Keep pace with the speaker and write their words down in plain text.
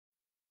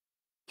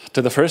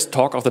To the first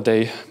talk of the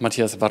day,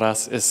 Mathias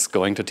Verraes is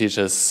going to teach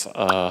us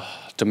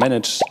to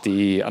manage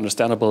the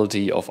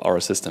understandability of our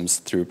systems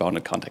through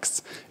bounded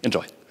contexts.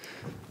 Enjoy.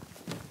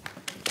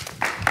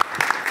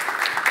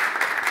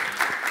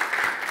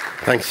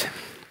 Thanks.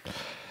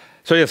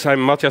 So yes,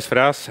 I'm Mathias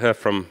Verraes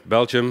from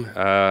Belgium.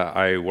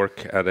 I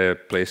work at a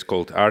place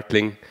called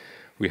Aartling.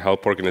 We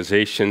help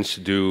organizations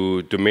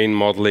do domain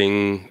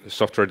modeling,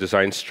 software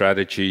design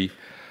strategy,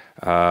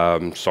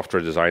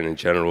 software design in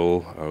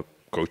general,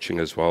 coaching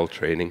as well,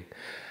 training.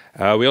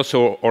 We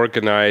also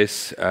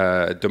organize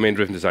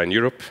Domain-Driven Design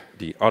Europe,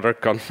 the other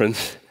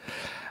conference,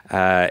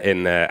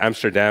 in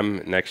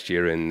Amsterdam next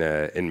year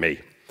in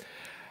May.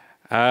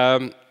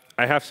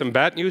 I have some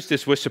bad news.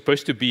 This was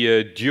supposed to be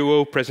a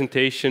duo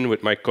presentation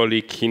with my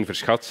colleague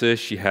Verraes.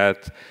 She had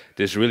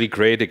this really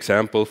great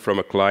example from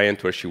a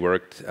client where she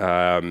worked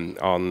on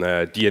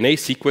DNA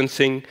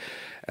sequencing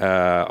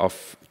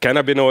of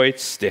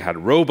cannabinoids. They had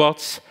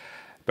robots,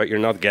 but you're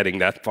not getting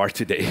that part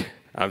today.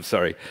 I'm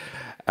sorry.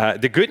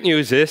 The good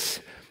news is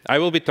I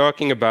will be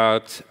talking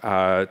about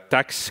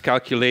tax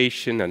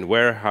calculation and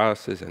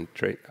warehouses and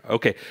trade.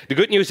 Okay, the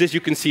good news is you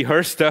can see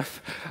her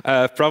stuff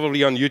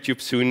probably on YouTube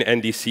soon.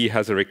 NDC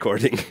has a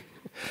recording.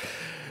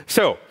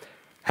 So,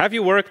 have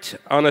you worked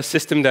on a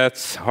system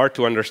that's hard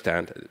to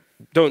understand?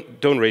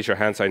 Don't raise your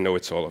hands. I know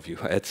it's all of you.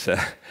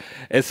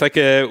 It's like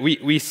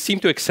we seem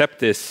to accept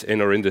this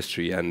in our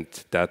industry, and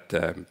that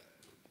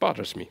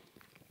bothers me.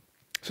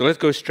 So let's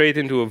go straight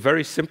into a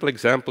very simple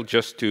example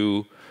just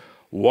to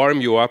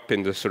warm you up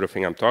in the sort of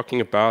thing I'm talking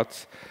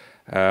about.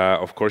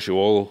 Of course, you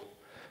all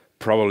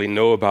probably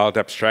know about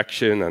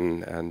abstraction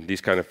and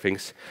these kind of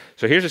things.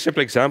 So here's a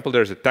simple example.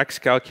 There's a tax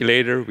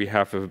calculator. We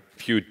have a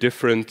few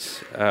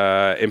different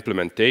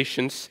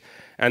implementations,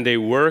 and they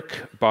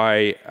work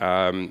by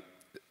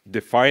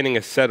defining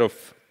a set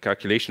of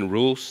calculation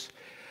rules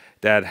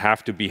that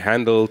have to be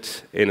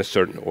handled in a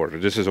certain order.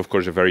 This is, of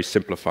course, a very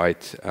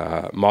simplified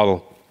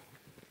model.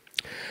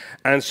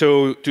 And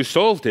so to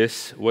solve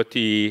this, what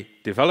the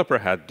developer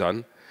had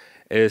done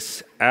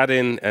is add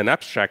in an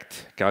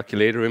abstract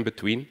calculator in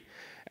between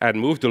and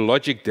move the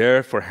logic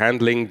there for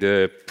handling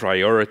the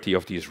priority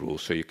of these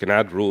rules. So you can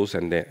add rules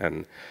and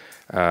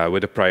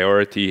with a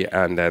priority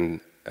and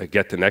then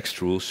get the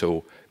next rule.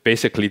 So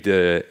basically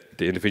the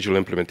individual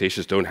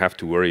implementations don't have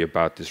to worry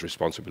about this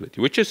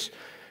responsibility, which is,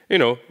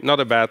 not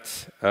a bad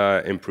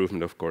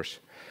improvement, of course.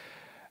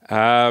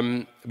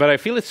 But I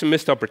feel it's a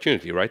missed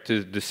opportunity, right?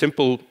 The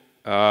simple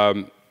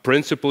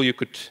principle you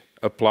could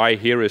apply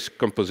here is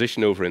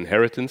composition over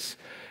inheritance.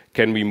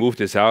 Can we move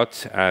this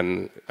out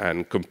and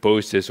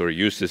compose this or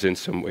use this in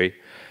some way?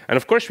 And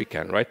of course we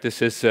can, right?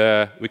 This is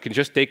we can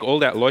just take all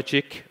that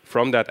logic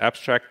from that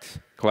abstract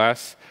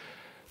class,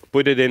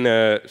 put it in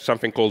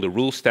something called a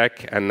rule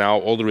stack, and now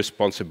all the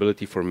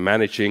responsibility for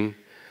managing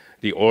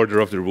the order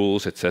of the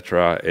rules,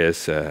 etc.,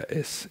 is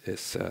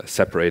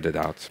separated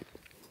out.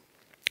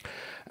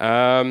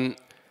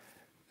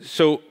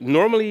 So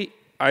normally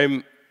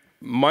I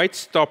might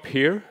stop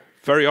here.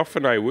 Very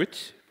often I would,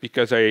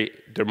 because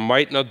there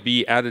might not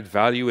be added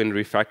value in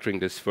refactoring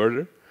this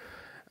further.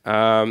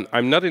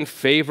 I'm not in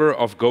favor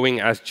of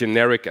going as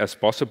generic as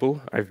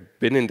possible. I've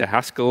been in the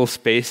Haskell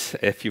space.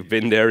 If you've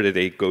been there,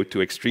 they go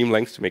to extreme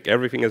lengths to make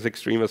everything as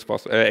extreme as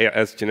possible,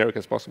 as generic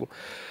as possible.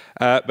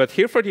 But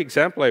here for the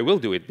example, I will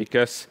do it,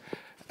 because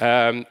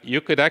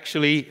you could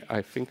actually,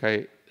 I think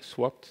I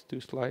swapped 2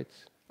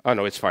 slides. Oh,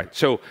 no, it's fine.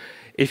 So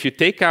if you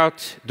take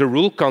out the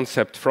rule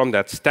concept from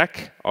that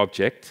stack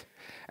object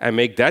and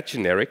make that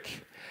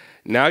generic,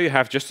 now you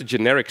have just a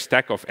generic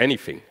stack of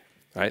anything,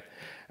 right?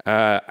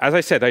 As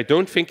I said, I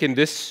don't think in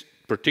this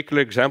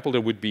particular example there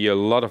would be a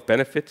lot of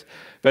benefit,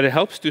 but it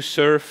helps to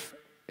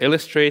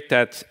illustrate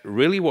that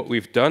really what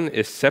we've done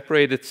is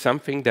separated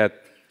something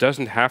that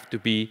doesn't have to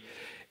be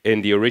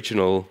in the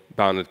original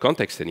bounded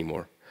context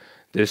anymore.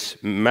 This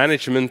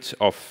management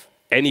of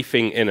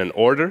anything in an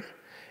order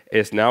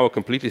is now a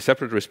completely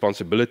separate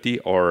responsibility,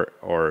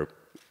 or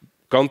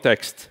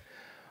context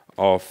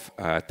of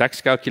tax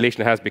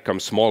calculation has become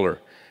smaller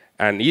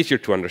and easier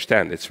to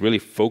understand. It's really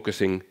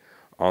focusing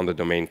on the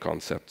domain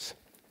concepts,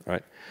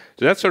 right?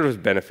 So that's sort of the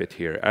benefit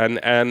here.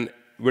 And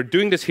we're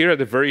doing this here at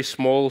a very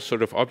small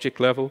sort of object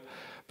level,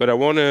 but I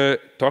want to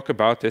talk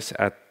about this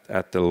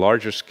at the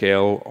larger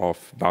scale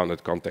of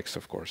bounded context,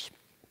 of course.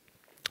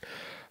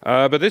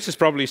 But this is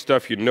probably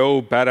stuff you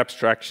know, bad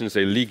abstractions,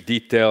 they leak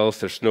details,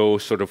 there's no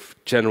sort of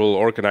general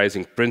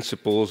organizing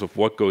principles of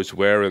what goes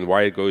where and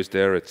why it goes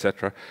there,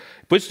 etc.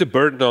 It puts the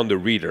burden on the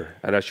reader,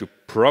 and as you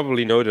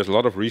probably know, there's a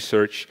lot of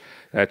research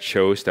that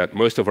shows that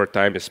most of our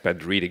time is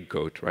spent reading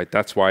code, right?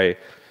 That's why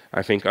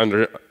I think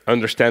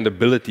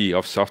understandability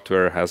of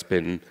software has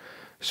been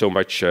so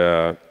much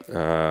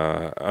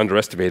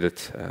underestimated,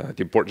 the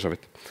importance of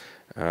it.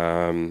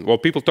 Well,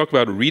 people talk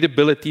about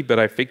readability, but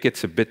I think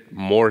it's a bit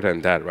more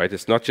than that, right?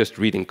 It's not just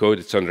reading code,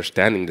 it's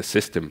understanding the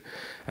system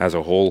as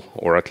a whole,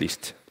 or at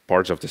least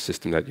parts of the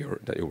system that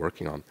you're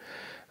working on.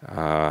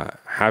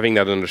 Having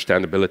that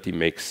understandability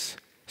makes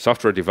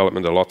software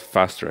development a lot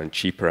faster and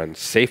cheaper and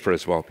safer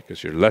as well,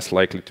 because you're less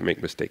likely to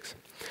make mistakes.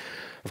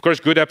 Of course,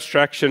 good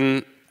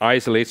abstraction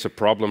isolates a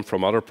problem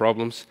from other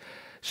problems.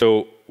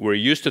 So we're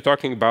used to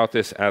talking about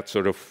this at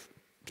sort of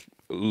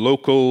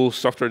local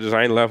software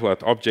design level,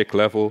 at object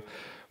level.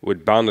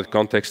 With bounded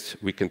context,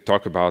 we can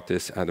talk about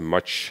this at a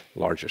much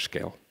larger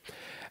scale.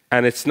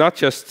 And it's not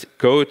just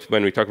code.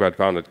 When we talk about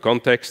bounded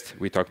context,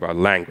 we talk about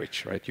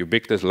language, right?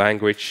 Ubiquitous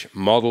language,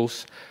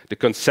 models, the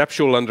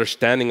conceptual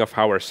understanding of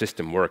how our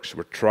system works.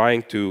 We're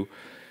trying to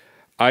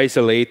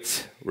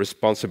isolate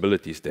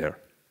responsibilities there.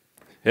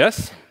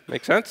 Yes?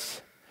 Make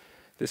sense?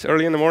 This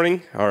early in the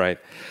morning? All right.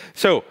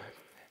 So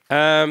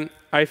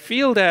I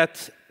feel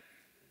that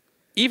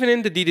even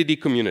in the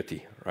DDD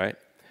community, right,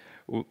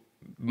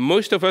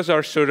 most of us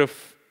are sort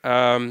of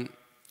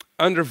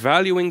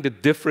undervaluing the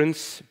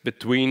difference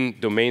between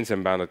domains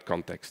and bounded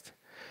context.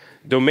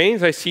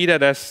 Domains, I see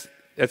that as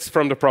it's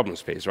from the problem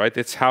space, right?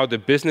 It's how the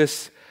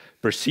business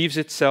perceives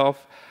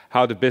itself,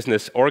 how the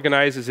business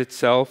organizes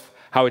itself,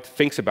 how it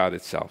thinks about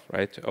itself,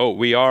 right? Oh,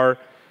 we are,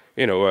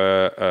 you know,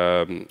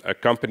 a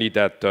company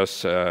that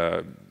does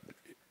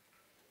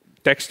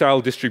textile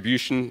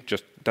distribution.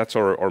 Just that's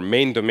our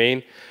main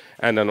domain.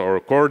 And then our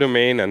core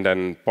domain, and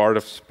then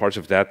parts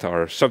of that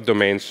are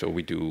subdomains. So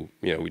we do,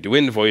 we do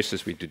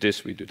invoices, we do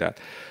this, we do that.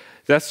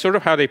 That's sort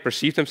of how they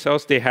perceive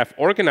themselves. They have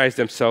organized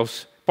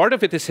themselves. Part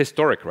of it is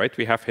historic, right?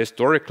 We have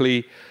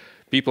historically,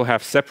 people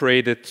have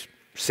separated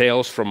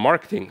sales from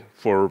marketing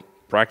for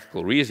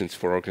practical reasons,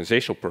 for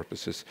organizational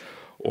purposes,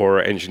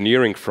 or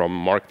engineering from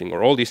marketing,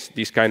 or all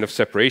these kind of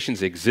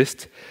separations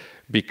exist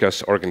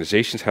because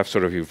organizations have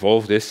sort of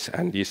evolved this,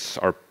 and these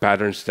are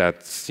patterns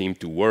that seem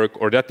to work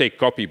or that they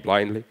copy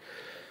blindly.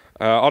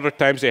 Other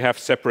times they have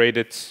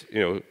separated,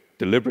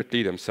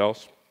 deliberately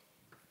themselves.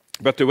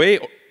 But the way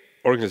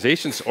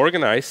organizations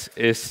organize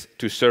is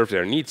to serve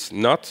their needs,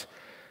 not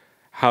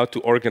how to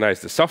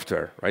organize the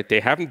software, right? They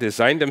haven't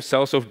designed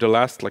themselves over the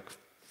last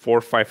 400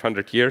 or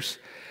 500 years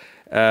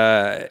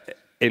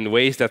in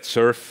ways that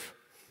serve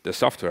the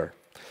software.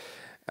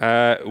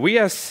 We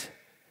as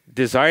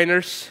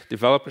designers,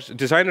 developers,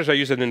 designers are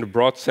used in the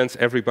broad sense,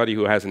 everybody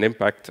who has an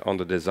impact on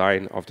the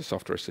design of the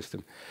software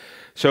system.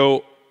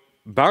 So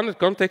bounded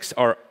contexts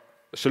are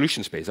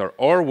solution space, are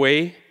our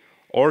way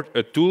or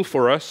a tool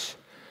for us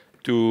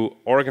to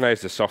organize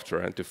the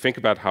software and to think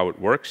about how it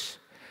works.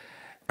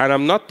 And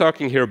I'm not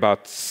talking here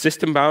about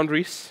system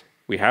boundaries.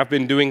 We have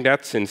been doing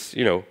that since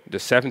the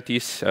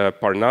 70s,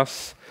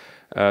 Parnas,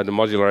 the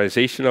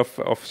modularisation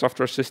of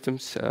software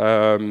systems.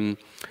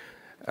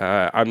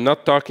 I'm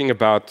not talking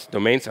about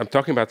domains. I'm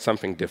talking about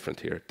something different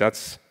here.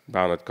 That's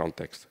bounded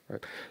context.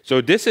 Right? So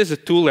this is a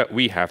tool that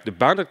we have. The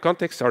bounded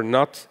contexts are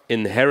not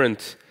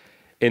inherent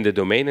in the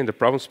domain, in the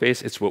problem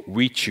space. It's what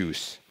we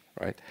choose.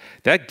 Right?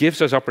 That gives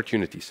us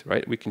opportunities.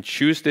 Right? We can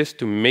choose this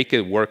to make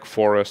it work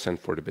for us and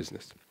for the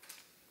business.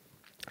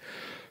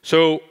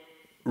 So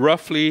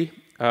roughly,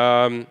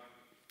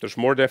 there's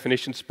more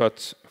definitions,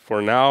 but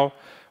for now,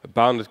 a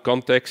bounded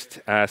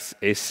context as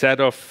a set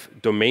of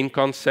domain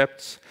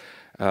concepts,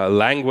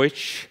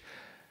 language,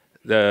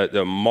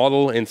 the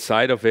model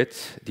inside of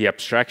it, the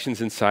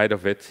abstractions inside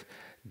of it,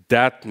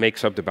 that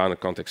makes up the bounded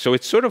context. So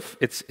it's sort of,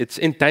 it's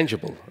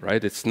intangible,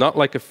 right? It's not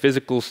like a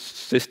physical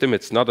system,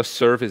 it's not a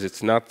service,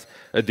 it's not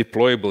a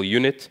deployable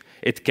unit.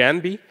 It can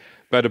be,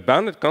 but a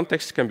bounded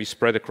context can be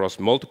spread across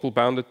multiple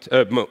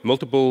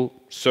multiple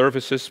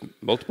services,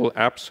 multiple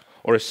apps,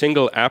 or a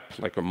single app,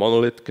 like a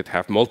monolith, could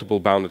have multiple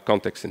bounded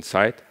contexts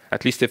inside,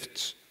 at least if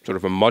it's sort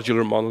of a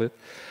modular monolith.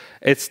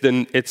 It's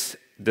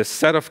the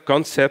set of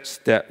concepts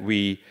that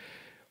we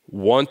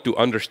want to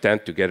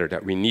understand together,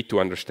 that we need to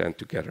understand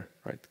together.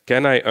 Right?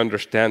 Can I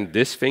understand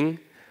this thing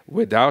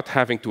without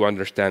having to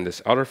understand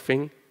this other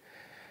thing?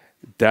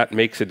 That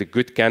makes it a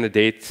good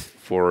candidate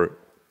for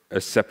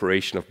a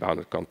separation of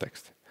bounded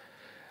context.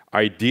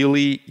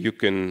 Ideally, you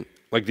can,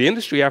 like the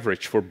industry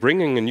average for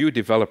bringing a new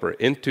developer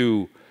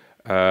into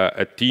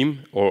a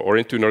team or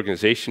into an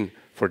organization,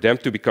 for them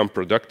to become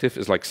productive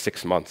is like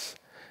 6 months.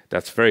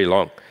 That's very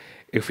long.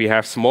 If we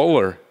have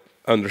smaller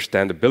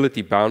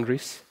understandability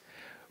boundaries,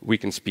 we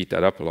can speed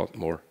that up a lot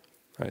more.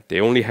 Right? They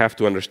only have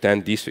to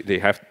understand these.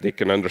 They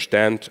can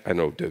understand,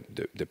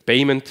 the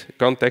payment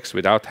context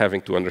without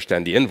having to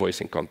understand the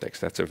invoicing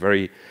context. That's a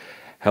very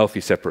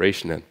healthy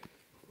separation then.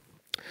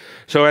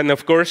 So, and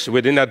of course,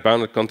 within that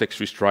bounded context,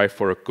 we strive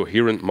for a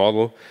coherent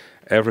model.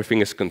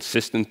 Everything is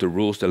consistent. The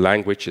rules, the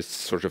language is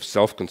sort of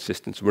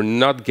self-consistent. We're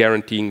not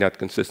guaranteeing that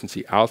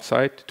consistency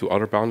outside to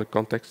other bounded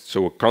contexts.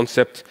 So a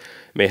concept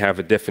may have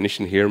a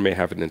definition here, may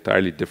have an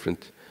entirely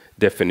different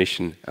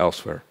definition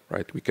elsewhere.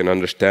 Right? We can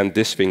understand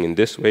this thing in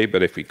this way,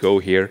 but if we go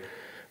here,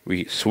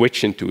 we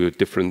switch into a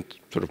different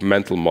sort of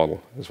mental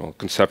model as well,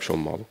 conceptual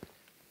model.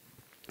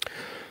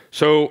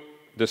 So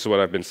this is what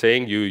I've been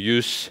saying. You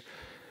use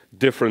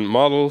different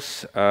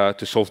models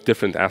to solve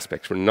different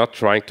aspects. We're not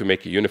trying to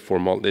make a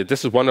uniform model.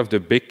 This is one of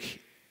the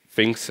big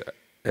things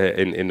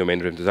in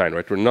domain-driven design,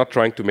 right? We're not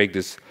trying to make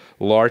this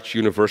large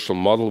universal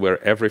model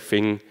where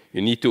everything,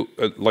 you need to,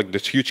 like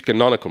this huge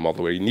canonical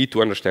model where you need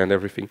to understand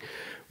everything.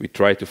 We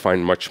try to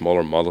find much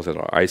smaller models that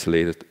are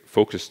isolated,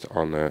 focused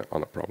on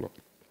a problem.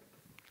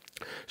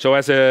 So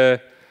as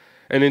an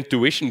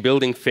intuition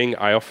building thing,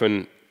 I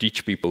often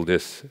teach people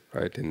this,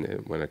 right?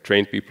 When I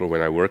train people,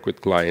 when I work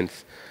with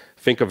clients,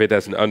 think of it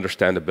as an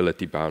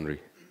understandability boundary.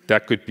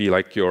 That could be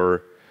like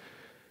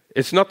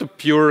it's not a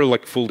pure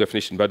like full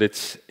definition, but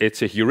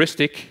it's a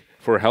heuristic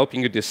for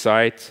helping you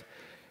decide,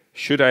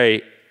 should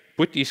I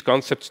put these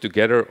concepts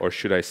together or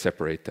should I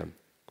separate them?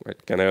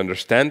 Right? Can I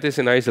understand this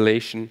in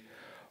isolation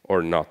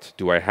or not?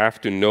 Do I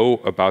have to know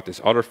about this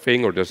other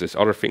thing, or does this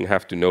other thing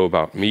have to know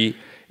about me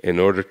in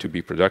order to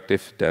be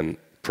productive? Then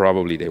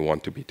probably they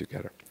want to be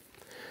together.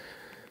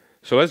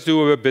 So let's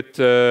do a bit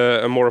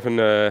more of an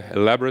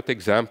elaborate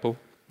example.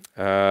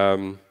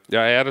 Yeah,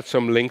 I added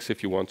some links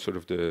if you want sort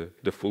of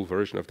the full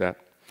version of that.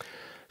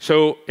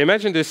 So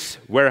imagine this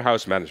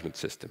warehouse management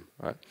system.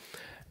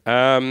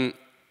 Right?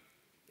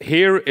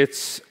 Here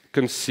it's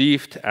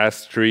conceived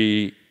as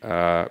 3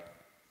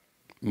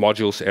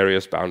 modules,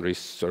 areas, boundaries,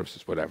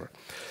 services, whatever.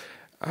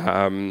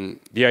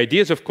 The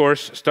idea is, of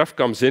course, stuff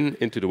comes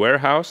into the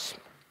warehouse.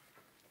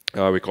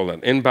 We call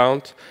that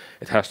inbound.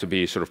 It has to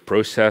be sort of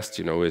processed.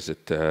 You know,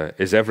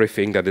 is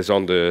everything that is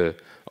on the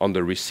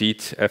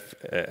receipt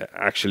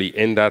actually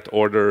in that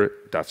order?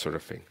 That sort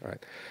of thing.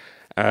 Right?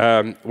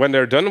 When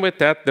they're done with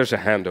that, there's a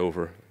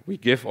handover. We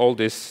give all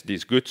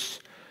these goods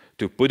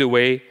to put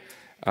away.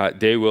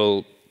 They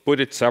will put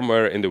it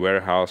somewhere in the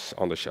warehouse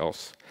on the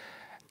shelves.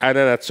 And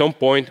then at some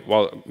point,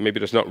 well, maybe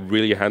there's not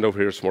really a handover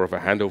here, it's more of a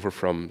handover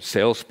from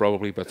sales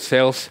probably, but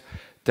sales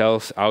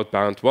tells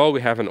outbound, well,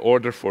 we have an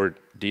order for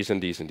these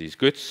and these and these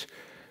goods.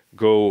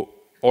 Go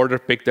order,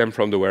 pick them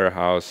from the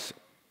warehouse,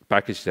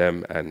 package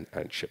them, and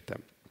ship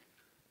them.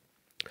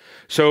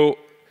 So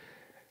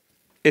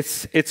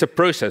it's a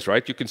process,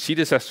 right? You can see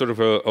this as sort of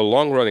a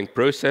long-running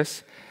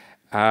process.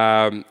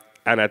 And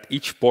at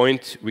each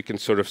point, we can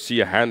sort of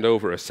see a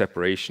handover, a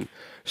separation.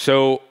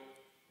 So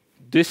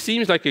this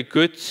seems like a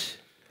good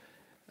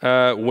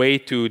way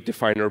to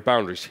define our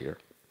boundaries here.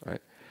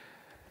 Right?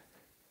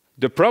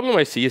 The problem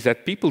I see is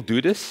that people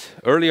do this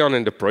early on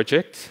in the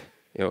project.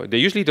 You know, they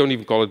usually don't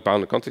even call it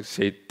bounded context,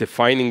 say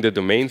defining the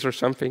domains or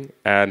something,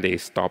 and they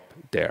stop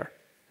there.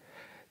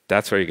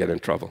 That's where you get in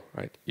trouble.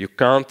 Right? You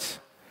can't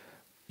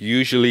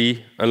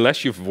usually,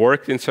 unless you've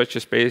worked in such a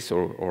space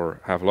or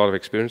have a lot of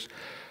experience,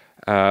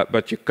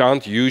 but you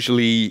can't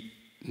usually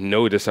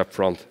know this up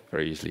front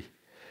very easily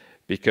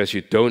because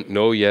you don't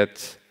know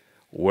yet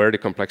where the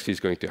complexity is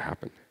going to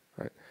happen.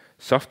 Right?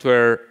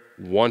 Software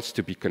wants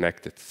to be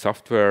connected.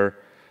 Software,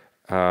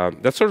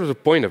 that's sort of the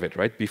point of it,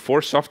 right?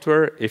 Before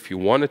software, if you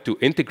wanted to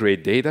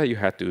integrate data, you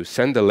had to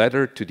send a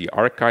letter to the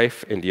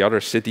archive in the other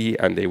city,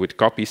 and they would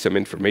copy some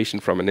information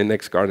from an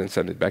index card and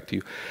send it back to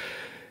you.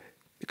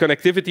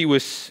 Connectivity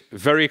was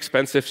very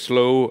expensive,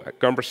 slow,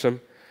 cumbersome.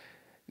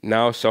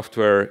 Now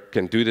software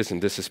can do this, and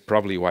this is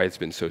probably why it's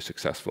been so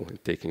successful in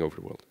taking over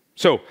the world.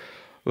 So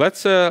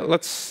let's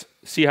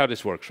see how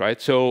this works, right?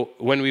 So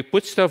when we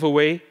put stuff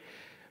away,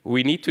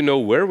 we need to know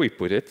where we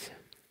put it.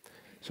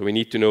 So we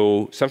need to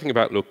know something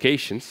about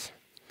locations.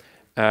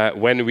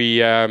 When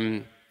we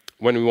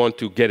want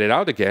to get it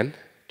out again,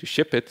 to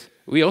ship it,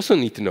 we also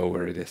need to know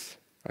where it is,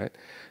 right?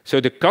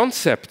 So the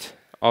concept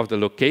of the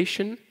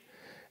location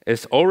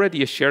is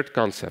already a shared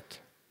concept,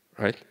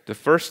 right? The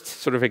first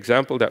sort of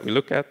example that we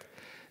look at,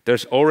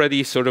 there's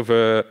already sort of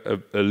a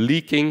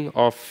leaking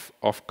of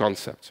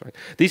concepts, right?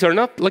 These are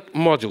not like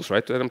modules,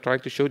 right, that I'm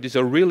trying to show. These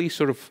are really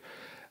sort of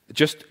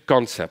just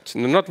concepts.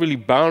 And they're not really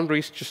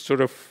boundaries, just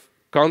sort of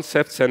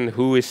concepts and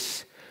who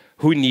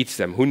needs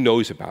them, who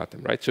knows about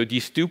them, right? So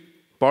these 2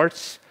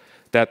 parts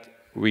that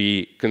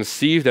we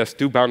conceived as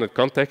 2 bounded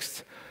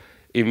contexts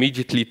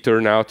immediately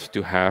turn out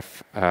to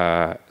have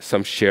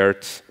some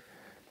shared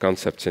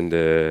concepts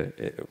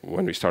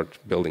when we start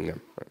building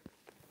them. Right?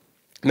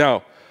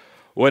 Now,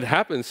 what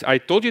happens, I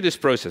told you this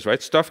process,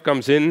 right? Stuff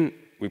comes in,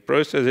 we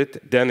process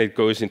it, then it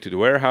goes into the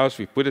warehouse,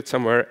 we put it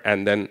somewhere,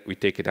 and then we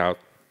take it out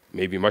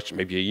maybe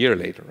a year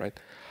later, right?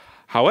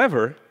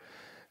 However,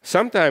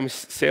 sometimes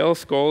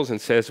sales calls and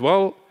says,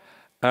 well,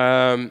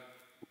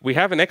 we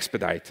have an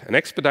expedite. An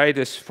expedite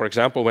is, for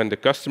example, when the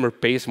customer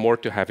pays more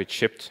to have it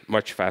shipped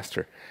much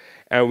faster.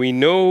 And we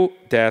know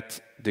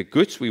that the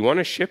goods we want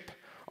to ship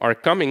are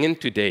coming in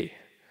today.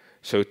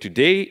 So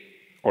today,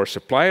 our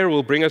supplier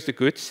will bring us the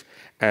goods,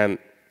 and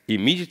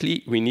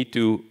immediately we need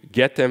to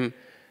get them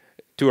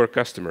to our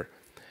customer.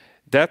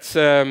 That's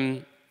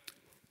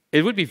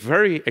it would be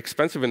very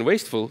expensive and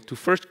wasteful to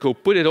first go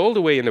put it all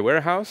the way in the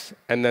warehouse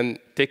and then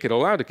take it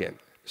all out again.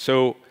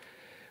 So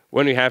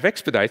when we have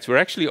expedites, we're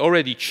actually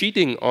already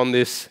cheating on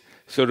this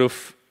sort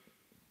of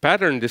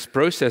pattern, this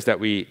process that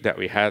we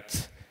had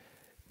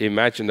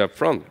imagined up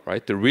front,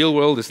 right? The real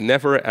world is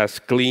never as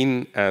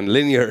clean and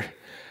linear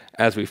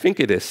as we think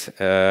it is.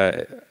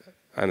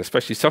 And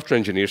especially software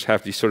engineers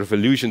have these sort of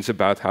illusions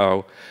about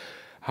how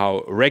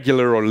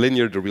regular or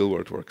linear the real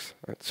world works.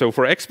 Right? So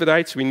for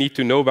expedites, we need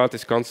to know about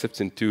these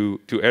concepts in two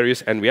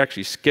areas, and we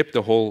actually skip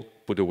the whole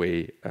put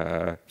away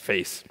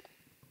phase.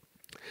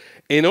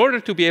 In order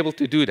to be able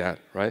to do that,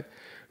 right,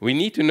 we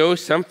need to know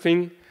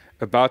something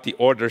about the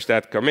orders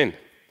that come in.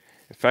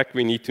 In fact,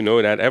 we need to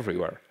know that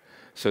everywhere.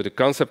 So the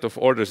concept of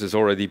orders is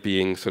already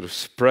being sort of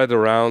spread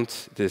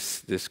around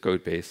this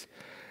code base.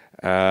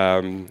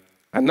 And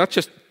not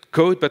just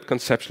code, but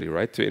conceptually,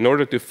 right? In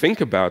order to think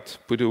about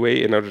put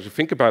away, in order to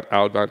think about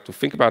outbound, to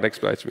think about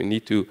expedites, we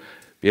need to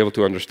be able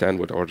to understand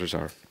what orders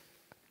are.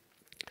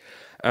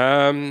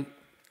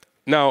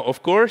 Now,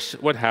 of course,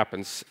 what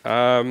happens?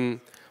 Well,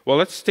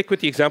 let's stick with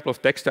the example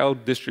of textile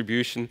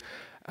distribution.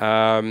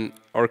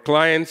 Our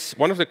clients,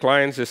 one of the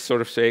clients is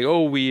sort of saying,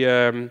 oh, we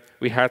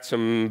had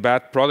some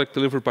bad product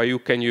delivered by you.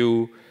 Can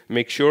you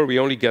make sure we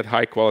only get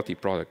high quality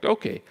product?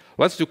 Okay,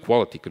 let's do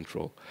quality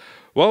control.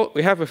 Well,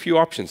 we have a few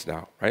options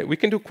now, right? We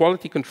can do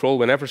quality control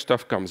whenever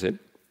stuff comes in.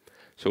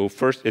 So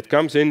first it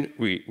comes in,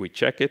 we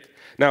check it.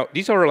 Now,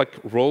 these are like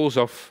rolls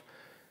of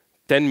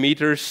 10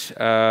 meters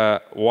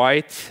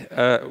wide,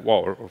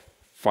 well, or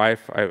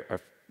 5,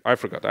 I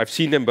forgot. I've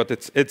seen them, but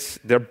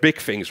they're big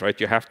things, right?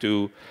 You have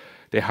to,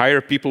 they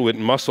hire people with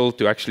muscle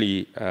to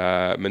actually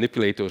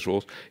manipulate those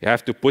rolls. You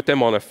have to put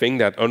them on a thing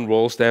that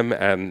unrolls them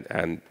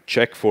and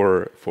check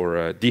for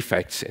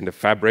defects in the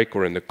fabric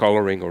or in the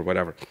coloring or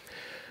whatever.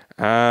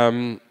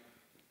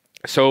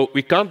 So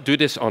we can't do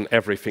this on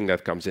everything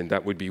that comes in.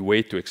 That would be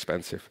way too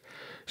expensive.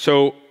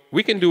 So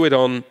we can do it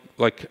on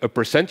like a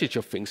percentage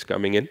of things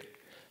coming in.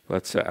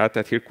 Let's add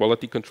that here,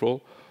 quality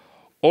control.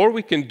 Or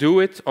we can do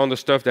it on the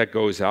stuff that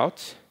goes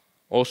out,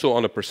 also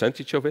on a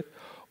percentage of it.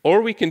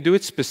 Or we can do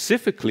it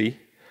specifically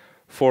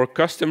for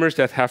customers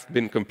that have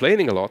been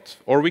complaining a lot.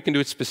 Or we can do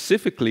it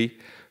specifically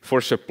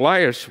for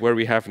suppliers where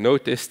we have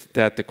noticed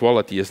that the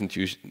quality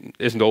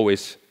isn't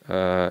always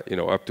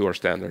up to our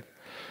standard.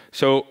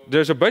 So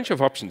there's a bunch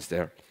of options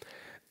there.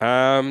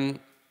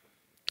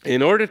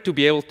 In order to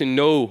be able to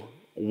know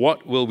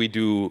what will we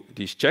do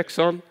these checks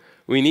on,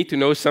 we need to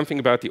know something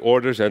about the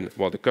orders, and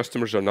well, the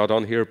customers are not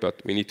on here,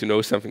 but we need to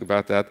know something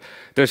about that.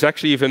 There's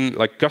actually even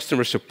like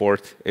customer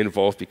support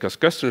involved, because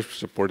customer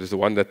support is the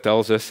one that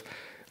tells us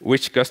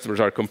which customers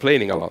are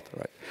complaining a lot,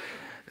 right?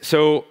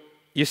 So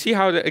you see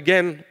how,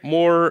 again,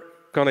 more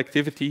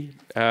connectivity.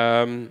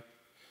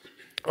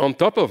 On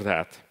top of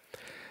that,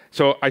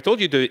 so I told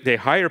you they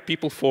hire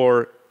people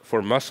for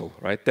muscle,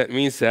 right? That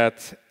means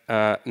that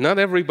not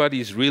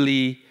everybody is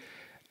really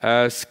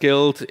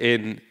skilled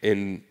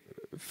in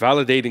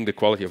validating the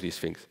quality of these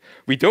things.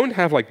 We don't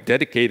have like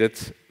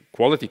dedicated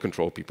quality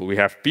control people. We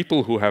have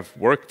people who have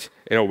worked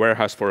in a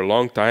warehouse for a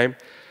long time,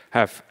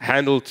 have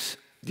handled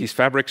these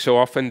fabrics so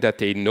often that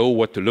they know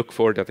what to look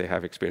for, that they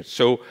have experience.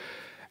 So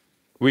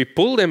we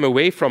pull them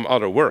away from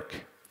other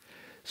work.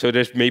 So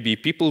there's maybe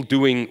people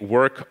doing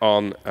work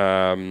in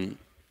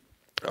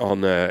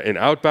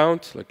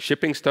outbound, like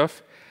shipping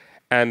stuff,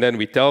 and then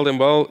we tell them,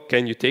 well,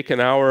 can you take an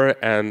hour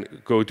and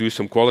go do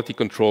some quality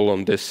control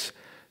on this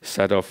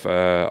set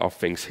of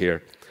things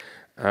here?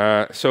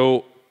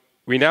 So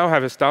we now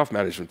have a staff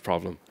management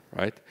problem,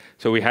 right?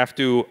 So we have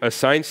to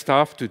assign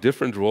staff to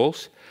different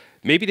roles.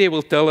 Maybe they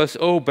will tell us,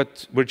 oh,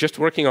 but we're just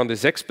working on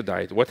this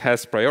expedite. What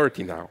has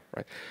priority now,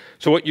 right?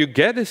 So what you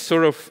get is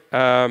sort of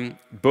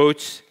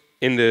both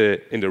in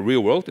the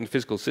real world, in the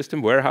physical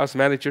system, warehouse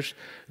managers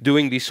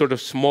doing these sort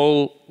of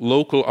small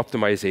local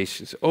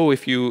optimizations. Oh,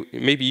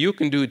 maybe you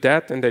can do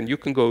that, and then you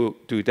can go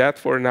do that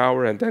for an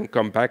hour, and then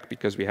come back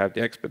because we have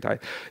the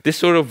expedite. This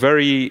sort of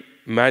very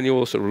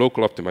manual sort of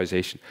local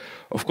optimization.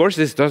 Of course,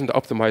 this doesn't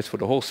optimize for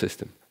the whole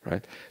system,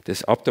 right?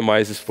 This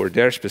optimizes for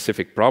their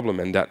specific problem,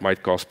 and that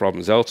might cause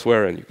problems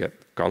elsewhere, and you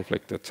get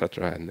conflict,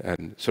 etc.,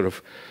 and sort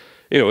of,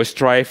 a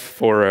strife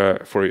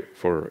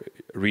for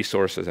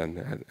resources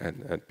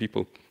and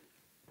people.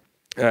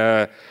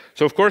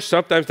 So of course,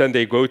 sometimes then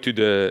they go to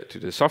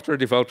the software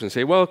developers and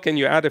say, well, can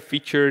you add a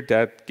feature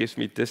that gives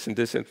me this and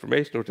this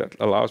information, or that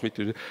allows me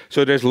to do?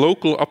 So there's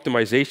local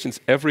optimizations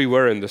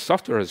everywhere in the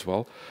software as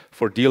well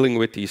for dealing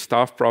with these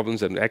staff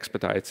problems and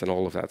expedites and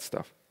all of that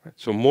stuff. Right?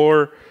 So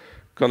more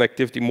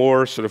connectivity,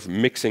 more sort of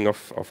mixing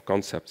of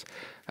concepts.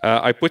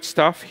 I put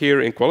staff here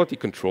in quality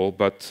control,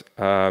 but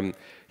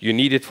you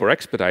need it for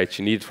expedites,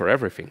 you need it for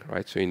everything,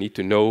 right? So you need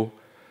to know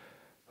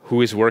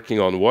who is working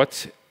on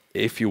what,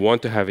 if you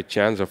want to have a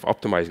chance of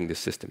optimizing the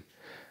system.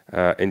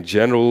 In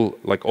general,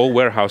 like all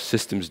warehouse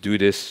systems do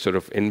this sort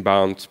of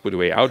inbound, put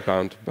away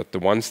outbound, but the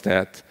ones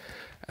that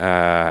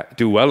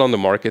do well on the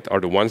market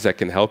are the ones that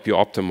can help you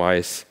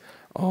optimize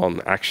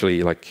on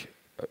actually like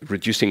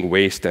reducing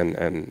waste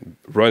and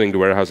running the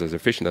warehouse as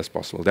efficient as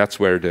possible. That's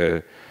where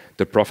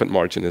the profit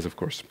margin is, of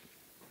course.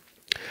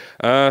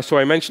 So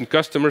I mentioned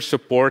customer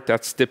support.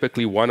 That's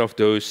typically one of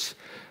those.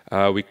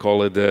 We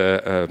call it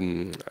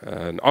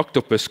an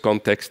octopus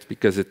context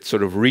because it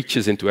sort of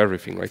reaches into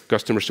everything, right?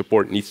 Customer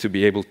support needs to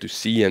be able to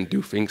see and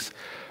do things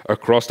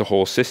across the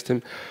whole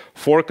system.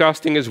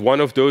 Forecasting is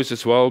one of those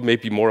as well,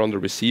 maybe more on the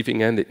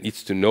receiving end. It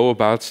needs to know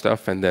about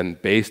stuff, and then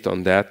based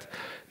on that,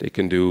 they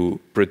can do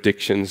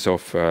predictions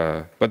of,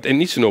 but it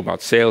needs to know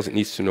about sales, it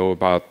needs to know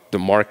about the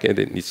market,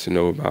 it needs to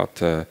know about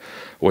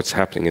what's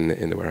happening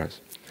in the warehouse.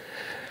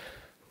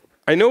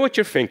 I know what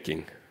you're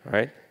thinking,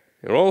 right?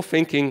 You're all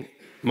thinking,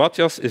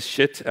 Mathias is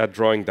shit at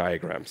drawing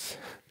diagrams.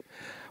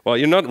 Well,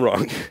 you're not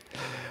wrong.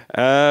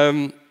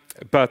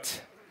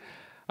 But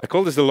I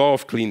call this the law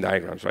of clean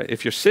diagrams, right?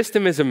 If your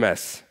system is a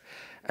mess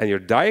and your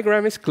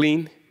diagram is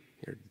clean,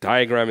 your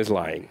diagram is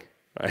lying,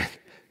 right?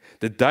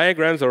 The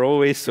diagrams are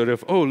always sort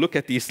of, oh, look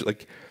at these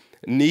like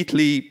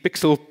neatly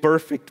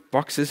pixel-perfect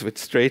boxes with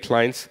straight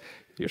lines.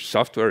 Your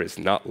software is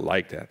not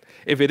like that.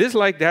 If it is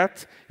like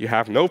that, you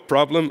have no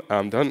problem.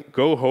 I'm done.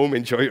 Go home,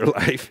 enjoy your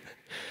life.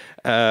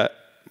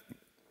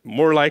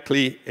 More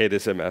likely, it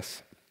is a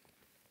mess.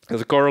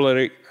 As a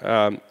corollary,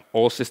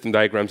 all system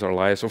diagrams are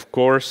lies. Of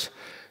course,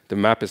 the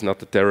map is not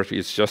the territory.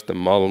 It's just a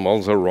model.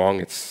 Models are wrong.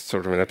 It's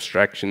sort of an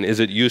abstraction. Is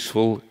it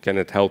useful? Can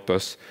it help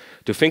us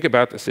to think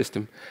about the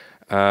system?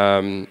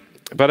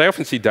 But I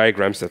often see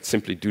diagrams that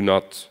simply do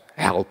not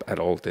help at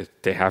all.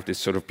 They have this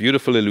sort of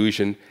beautiful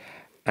illusion,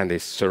 and they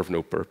serve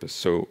no purpose.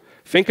 So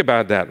think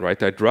about that,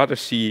 right? I'd rather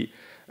see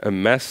a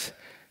mess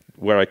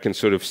where I can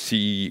sort of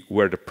see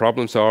where the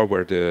problems are,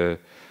 where the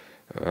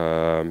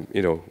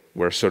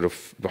where sort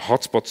of the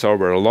hotspots are,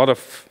 where a lot of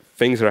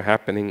things are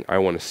happening. I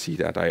want to see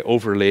that. I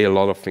overlay a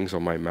lot of things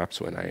on my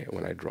maps when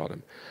I draw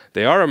them.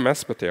 They are a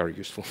mess, but they are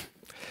useful.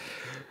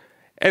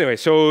 Anyway,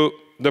 so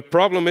the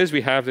problem is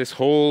we have this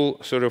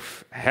whole sort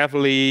of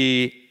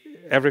heavily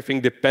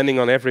everything depending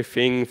on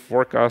everything,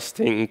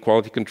 forecasting,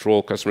 quality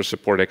control, customer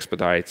support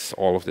expedites,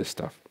 all of this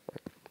stuff.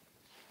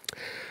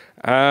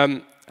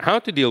 How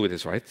to deal with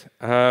this, right?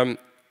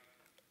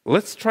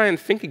 Let's try and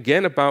think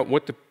again about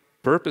what the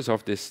purpose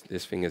of this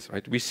thing is,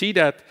 right? We see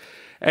that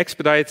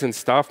expedites and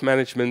staff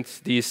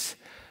management, these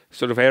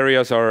sort of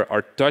areas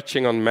are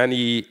touching on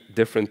many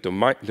different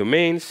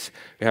domains.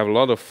 We have a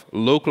lot of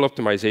local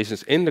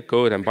optimizations in the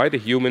code and by the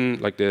human,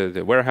 like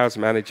the warehouse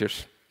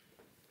managers.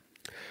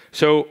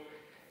 So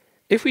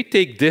if we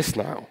take this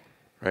now,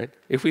 right?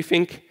 If we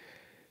think,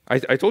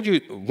 I told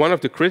you one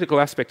of the critical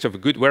aspects of a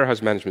good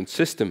warehouse management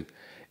system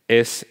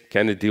is,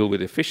 can it deal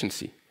with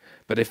efficiency?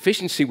 But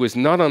efficiency was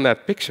not on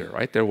that picture,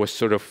 right? There was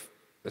sort of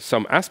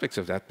some aspects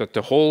of that, but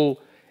the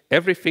whole,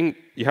 everything,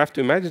 you have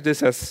to imagine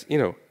this as,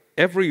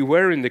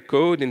 everywhere in the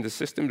code, in the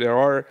system, there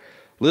are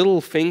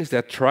little things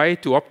that try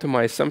to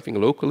optimize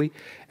something locally,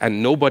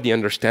 and nobody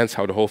understands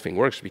how the whole thing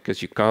works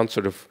because you can't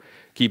sort of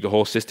keep the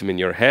whole system in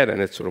your head, and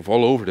it's sort of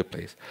all over the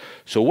place.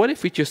 So what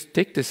if we just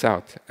take this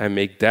out and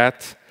make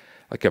that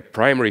like a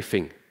primary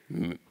thing?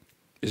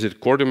 Is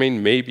it core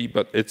domain? Maybe,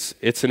 but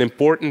it's an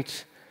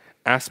important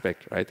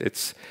aspect, right?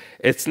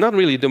 It's not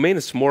really a domain,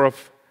 it's more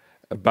of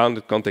a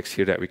bounded context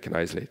here that we can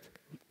isolate.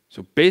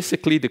 So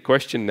basically the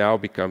question now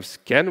becomes,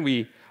 can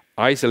we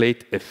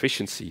isolate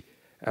efficiency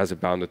as a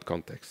bounded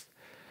context?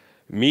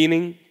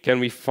 Meaning, can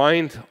we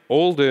find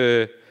all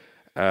the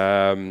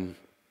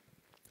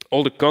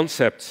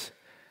concepts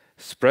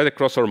spread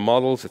across our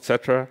models,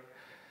 etc.,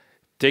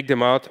 take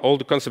them out, all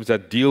the concepts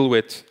that deal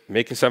with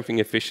making something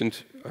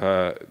efficient,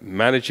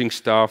 managing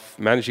stuff,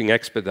 managing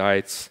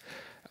expedites,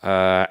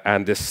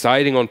 and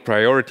deciding on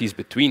priorities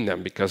between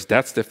them, because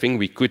that's the thing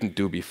we couldn't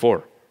do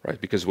before, right?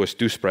 Because it was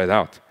too spread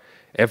out.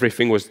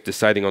 Everything was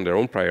deciding on their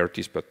own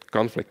priorities, but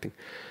conflicting.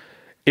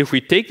 If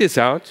we take this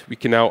out, we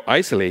can now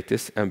isolate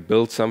this and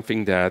build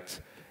something that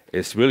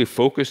is really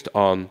focused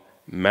on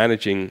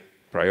managing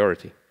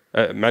priority.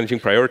 Managing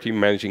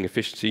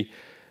efficiency,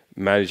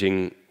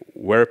 managing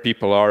where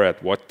people are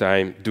at what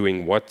time,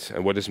 doing what,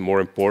 and what is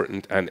more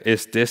important, and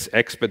is this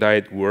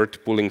expedite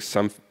worth pulling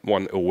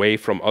someone away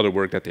from other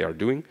work that they are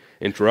doing?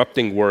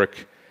 Interrupting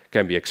work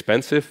can be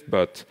expensive,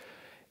 but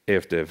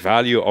if the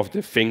value of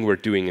the thing we're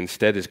doing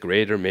instead is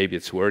greater, maybe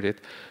it's worth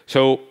it.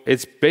 So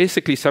it's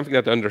basically something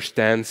that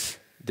understands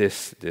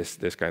this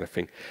kind of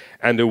thing.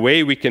 And the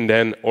way we can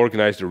then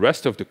organize the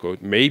rest of the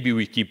code, maybe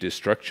we keep this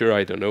structure,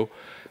 I don't know,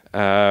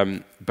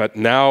 but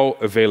now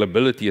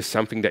availability is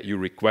something that you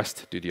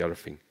request to the other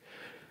thing.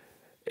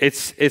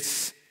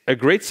 It's a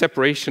great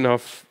separation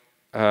of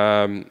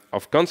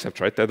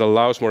concepts, right? That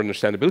allows more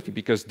understandability,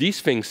 because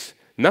these things,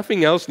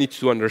 nothing else needs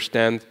to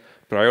understand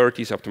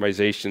priorities,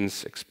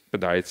 optimizations,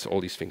 expedites, all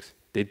these things.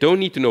 They don't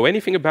need to know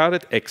anything about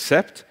it,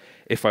 except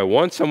if I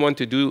want someone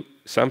to do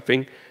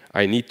something,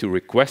 I need to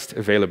request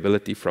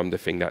availability from the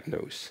thing that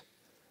knows,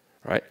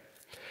 right?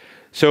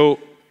 So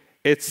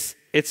it's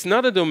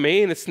not a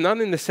domain. It's not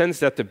in the sense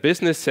that the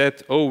business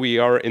said, oh, we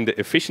are in the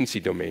efficiency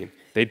domain.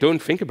 They don't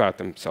think about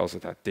themselves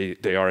as that.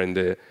 They are in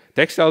the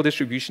textile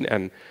distribution,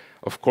 and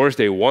of course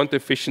they want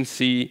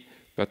efficiency,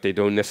 but they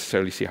don't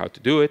necessarily see how to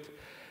do it.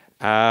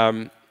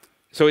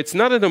 So it's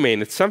not a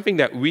domain. It's something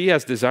that we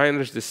as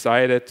designers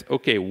decided,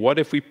 okay, what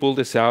if we pull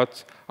this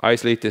out,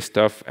 isolate this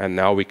stuff, and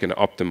now we can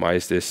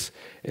optimize this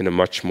in a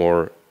much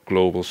more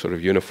global, sort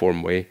of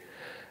uniform way,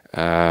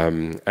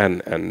 and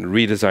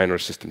redesign our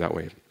system that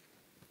way.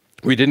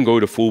 We didn't go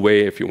the full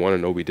way. If you want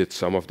to know, we did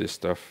some of this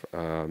stuff,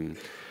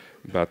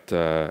 but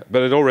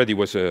it already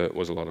was a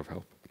lot of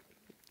help.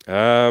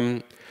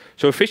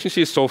 So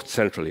efficiency is solved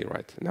centrally,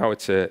 right? Now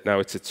it's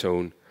its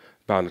own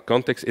bounded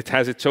context. It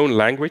has its own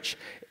language.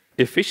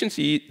 The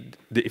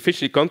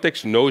efficiency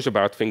context knows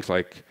about things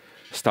like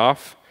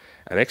staff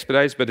and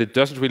expedites, but it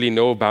doesn't really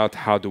know about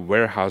how the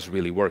warehouse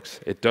really works.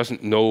 It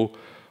doesn't know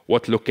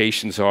what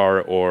locations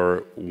are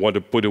or what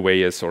a put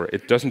away is, or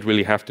it doesn't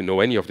really have to know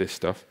any of this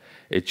stuff.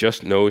 It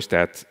just knows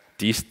that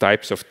these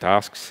types of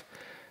tasks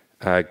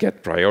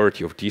get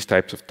priority of these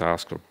types of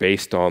tasks, or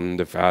based on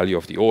the value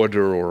of the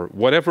order, or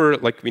whatever.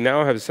 Like we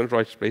now have a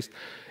centralized place.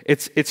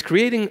 It's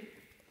creating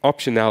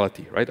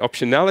optionality, right?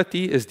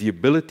 Optionality is the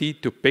ability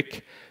to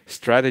pick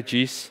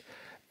strategies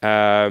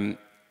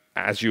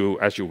as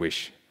you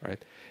wish,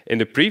 right? In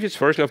the previous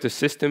version of the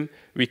system,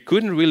 we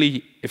couldn't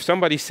really. If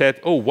somebody said,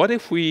 "Oh, what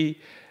if we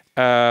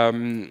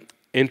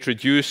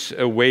introduce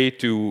a way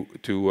to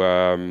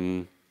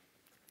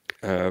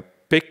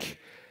pick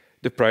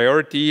the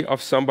priority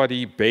of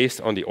somebody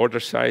based on the order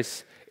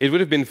size," it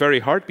would have been very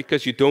hard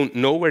because you don't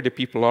know where the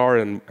people are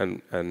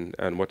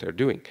and what they're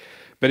doing.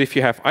 But if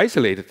you have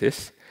isolated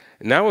this,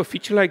 now a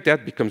feature like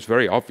that becomes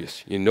very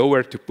obvious. You know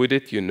where to put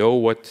it, you know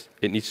what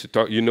it needs to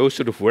talk, you know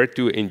sort of where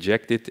to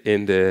inject it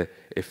in the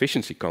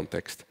efficiency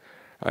context.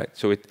 Right?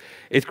 So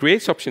it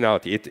creates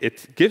optionality.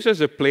 It gives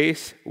us a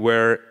place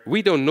where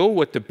we don't know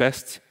what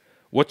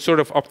sort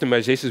of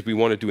optimizations we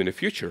want to do in the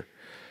future.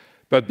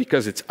 But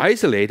because it's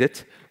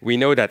isolated, we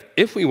know that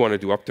if we want to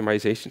do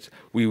optimizations,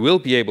 we will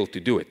be able to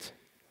do it.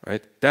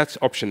 Right? That's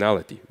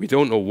optionality. We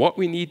don't know what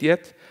we need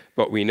yet,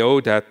 but we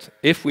know that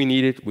if we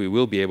need it, we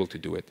will be able to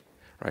do it.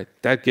 Right?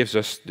 That gives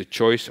us the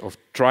choice of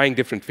trying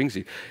different things.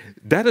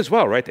 That as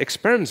well, right?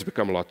 Experiments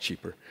become a lot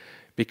cheaper.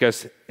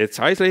 Because it's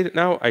isolated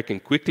now, I can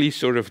quickly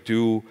sort of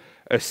do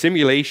a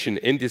simulation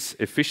in this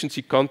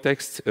efficiency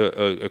context,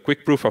 a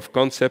quick proof of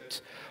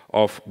concept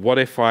of what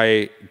if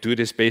I do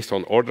this based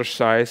on order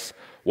size.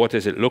 What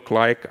does it look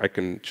like? I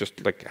can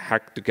just like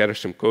hack together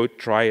some code,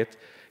 try it,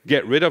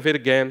 get rid of it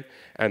again,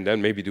 and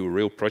then maybe do a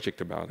real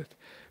project about it.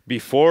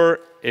 Before,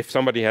 if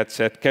somebody had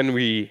said, can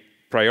we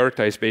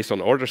prioritize based on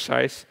order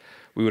size?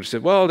 We would have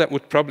said, well, that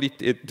would probably,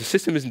 the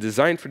system isn't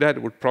designed for that.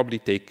 It would probably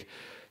take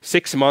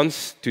 6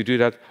 months to do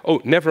that.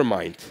 Oh, never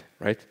mind,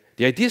 right?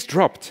 The idea's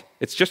dropped.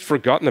 It's just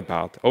forgotten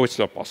about. Oh, it's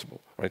not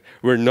possible, right?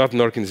 We're not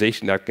an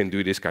organization that can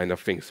do this kind of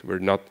things.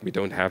 We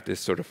don't have this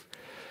sort of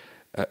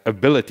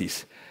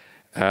abilities.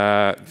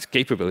 This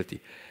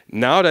capability.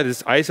 Now that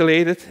it's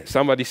isolated,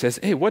 somebody says,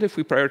 hey, what if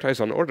we prioritize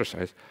on order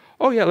size?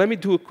 Oh yeah, let me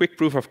do a quick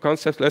proof of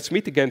concept. Let's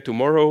meet again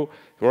tomorrow.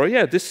 Or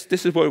yeah, this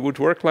is what it would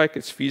work like.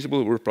 It's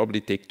feasible. It will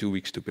probably take 2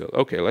 weeks to build.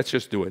 Okay, let's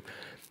just do it.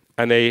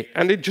 And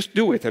they just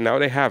do it, and now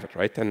they have it,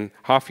 right? And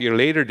half a year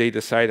later, they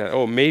decide that,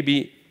 oh,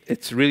 maybe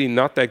it's really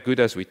not that good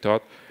as we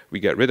thought. We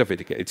get rid of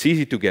it again. It's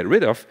easy to get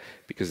rid of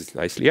because it's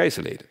nicely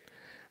isolated,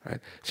 right?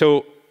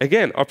 So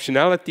again,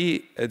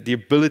 optionality, the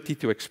ability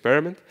to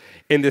experiment.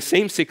 In the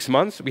same 6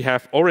 months, we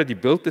have already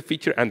built the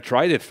feature and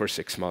tried it for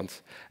 6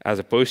 months, as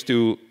opposed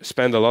to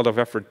spend a lot of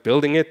effort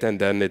building it, and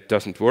then it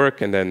doesn't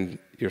work, and then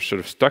you're sort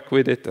of stuck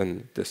with it,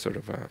 and this sort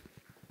of...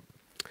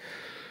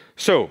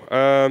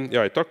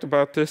 yeah, I talked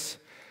about this.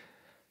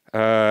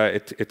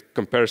 It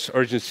compares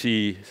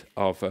urgency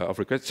of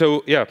requests.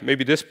 So yeah,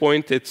 maybe this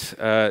point, it's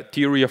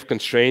theory of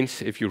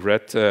constraints. If you've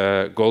read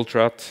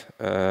Goldratt,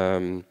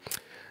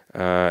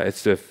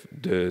 it's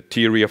the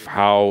theory of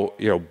how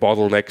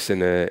bottlenecks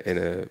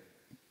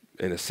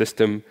in a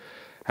system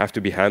have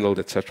to be handled,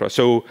 etc.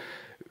 So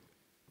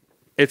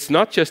it's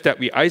not just that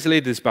we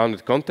isolate this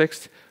bounded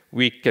context.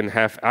 We can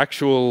have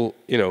actual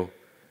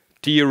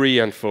theory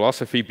and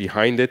philosophy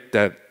behind it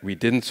that we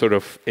didn't sort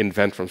of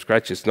invent from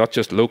scratch. It's not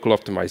just local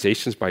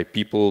optimizations by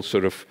people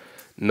sort of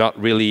not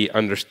really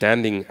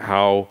understanding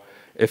how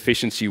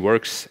efficiency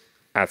works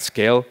at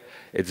scale.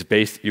 It's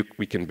based.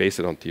 We can base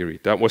it on theory.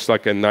 That was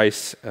like a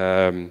nice,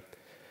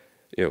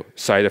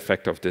 side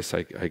effect of this,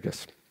 I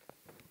guess.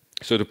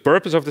 So the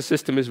purpose of the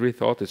system is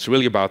rethought. It's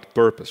really about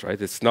purpose, right?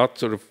 It's not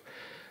sort of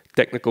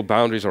technical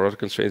boundaries or other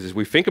constraints.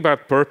 We think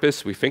about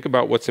purpose. We think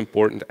about what's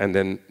important, and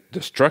then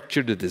the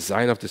structure, the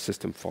design of the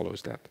system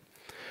follows that.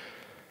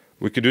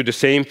 We could do the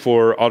same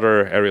for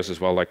other areas as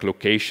well, like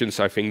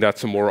locations. I think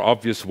that's a more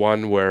obvious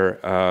one where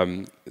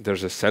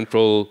there's a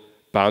central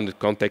bounded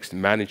context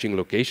managing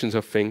locations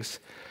of things.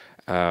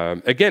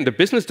 Again, the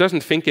business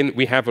doesn't think in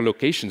we have a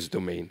locations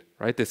domain,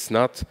 right? It's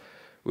not,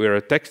 we're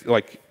a text,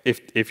 like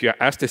if you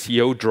ask the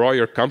CEO, draw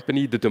your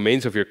company, the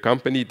domains of your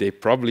company, they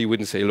probably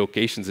wouldn't say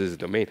locations is a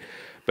domain.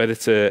 But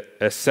it's a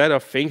set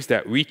of things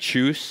that we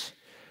choose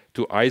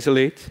to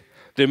isolate.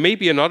 There may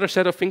be another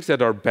set of things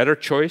that are better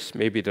choice.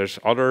 Maybe there's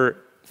other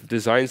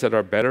designs that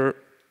are better.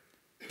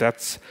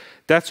 That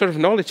sort of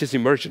knowledge is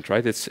emergent,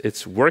 right?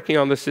 It's working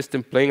on the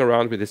system, playing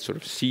around with it, sort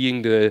of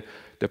seeing the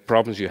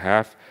problems you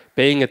have,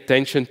 paying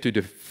attention to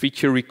the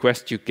feature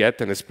requests you get,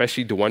 and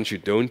especially the ones you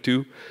don't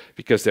do,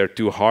 because they're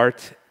too hard.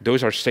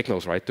 Those are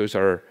signals, right? Those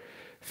are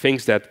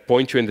things that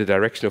point you in the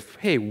direction of,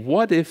 hey,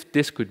 what if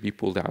this could be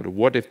pulled out? Or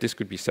what if this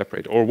could be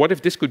separated? Or what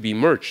if this could be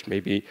merged?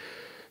 Maybe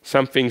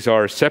some things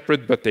are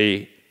separate, but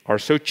they are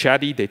so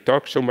chatty, they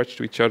talk so much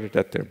to each other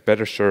that they're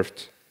better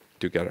served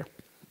together.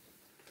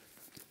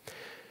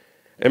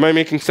 Am I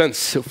making sense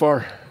so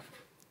far?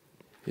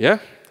 Yeah?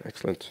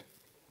 Excellent.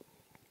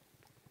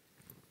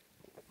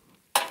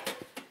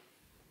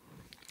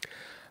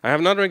 I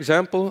have another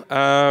example.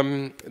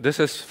 This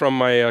is from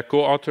my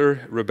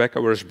co-author,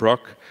 Rebecca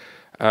Wurst-Brock.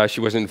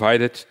 She was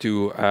invited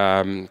to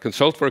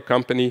consult for a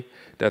company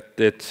that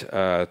did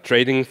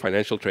trading,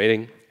 financial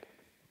trading.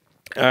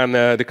 And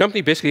the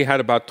company basically had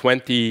about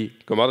 20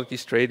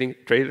 commodities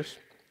traders.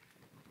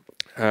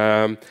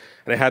 And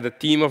they had a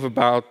team of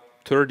about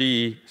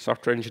 30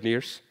 software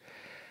engineers.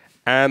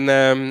 And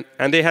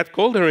they had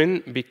called her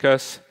in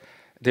because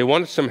they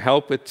wanted some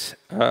help with,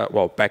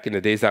 well, back in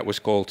the days that was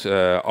called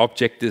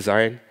object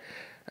design.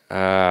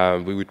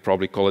 We would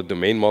probably call it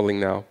domain modeling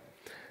now.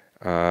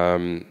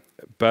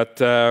 But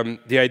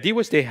the idea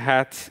was they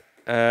had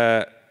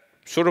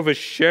sort of a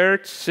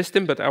shared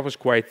system, but that was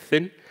quite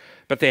thin.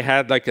 But they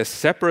had like a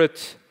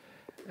separate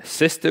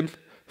system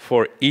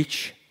for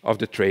each of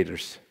the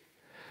traders.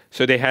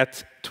 So they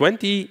had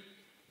 20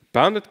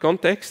 bounded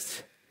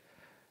contexts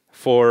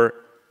for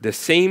the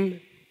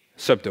same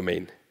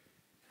subdomain,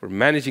 for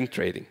managing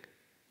trading,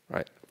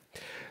 right?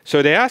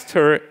 So they asked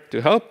her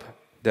to help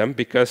them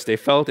because they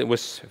felt it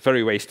was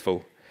very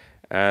wasteful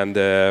and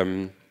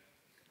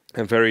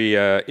very,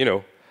 you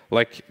know,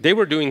 like they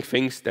were doing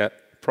things that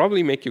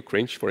probably make you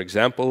cringe. For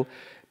example,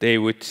 they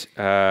would,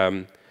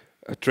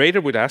 a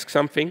trader would ask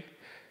something,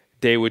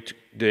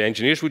 the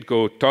engineers would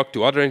go talk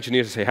to other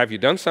engineers and say, have you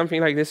done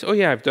something like this? Oh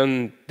yeah, I've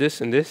done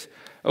this and this.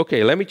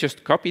 Okay, let me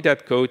just copy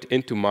that code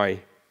into my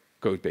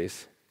code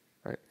base.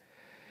 Right?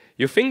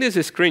 You think this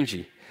is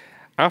cringy.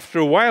 After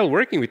a while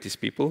working with these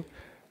people,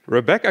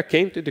 Rebecca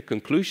came to the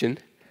conclusion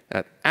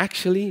that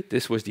actually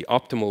this was the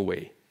optimal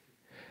way.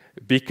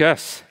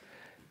 Because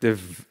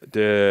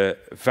the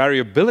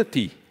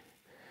variability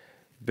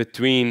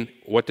between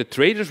what the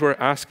traders were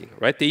asking,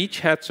 right? They each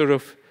had sort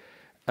of,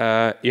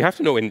 you have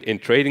to know in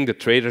trading, the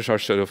traders are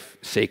sort of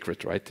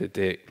sacred, right?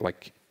 They,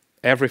 like,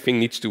 everything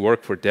needs to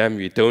work for them.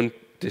 You don't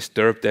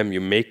disturb them.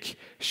 You make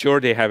sure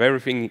they have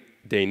everything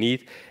they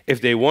need.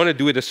 If they want to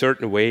do it a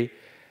certain way,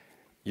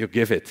 you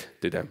give it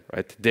to them,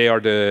 right? They are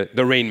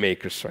the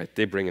rainmakers, right?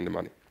 They bring in the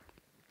money.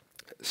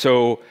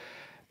 So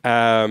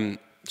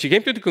she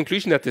came to the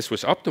conclusion that this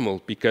was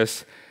optimal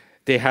because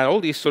they had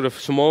all these sort of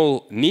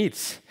small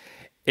needs.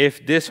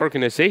 If this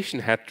organization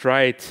had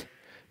tried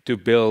to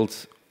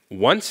build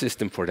one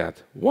system for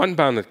that, one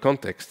bounded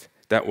context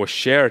that was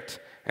shared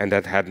and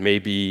that had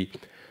maybe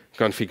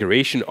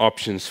configuration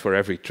options for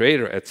every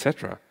trader,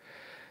 etc.,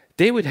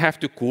 they would have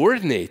to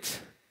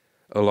coordinate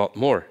a lot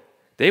more.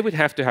 They would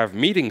have to have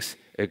meetings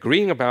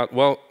agreeing about,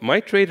 well, my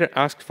trader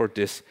asked for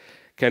this.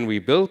 Can we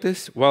build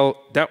this? Well,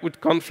 that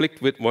would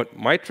conflict with what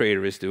my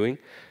trader is doing.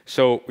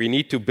 So we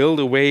need to build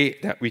a way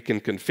that we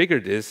can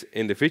configure this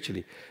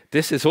individually.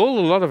 This is all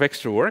a lot of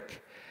extra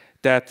work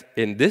that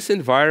in this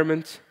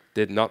environment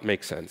did not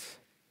make sense.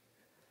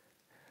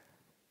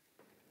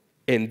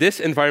 In this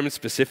environment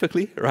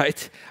specifically,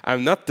 right?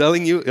 I'm not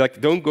telling you, like,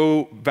 don't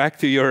go back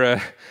to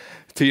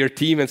your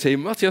team and say,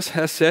 Mathias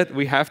has said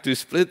we have to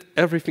split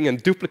everything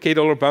and duplicate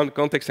all our bounded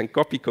context and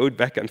copy code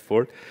back and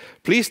forth.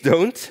 Please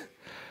don't.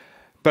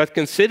 But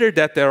consider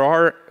that there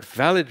are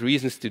valid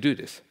reasons to do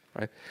this.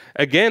 Right?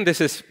 Again,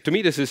 this is, to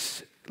me, this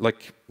is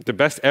like the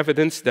best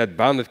evidence that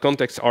bounded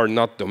contexts are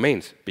not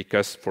domains.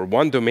 Because for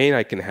one domain,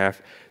 I can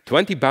have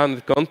 20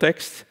 bounded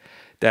contexts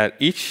that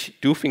each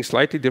do things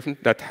slightly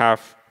different, that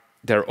have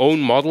their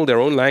own model, their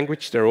own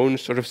language, their own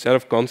sort of set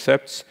of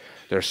concepts.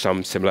 There's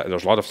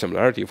there's a lot of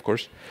similarity, of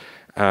course.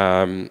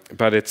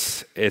 But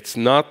it's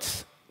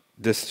not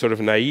this sort of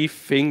naive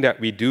thing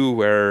that we do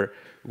where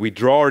we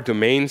draw our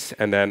domains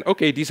and then,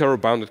 okay, these are our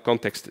bounded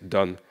contexts,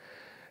 done.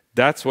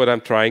 That's what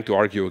I'm trying to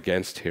argue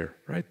against here,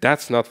 right?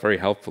 That's not very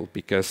helpful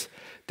because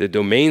the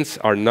domains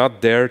are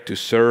not there to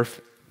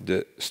serve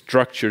the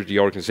structure, the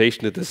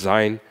organization, the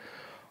design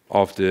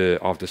of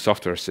the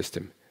software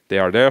system. They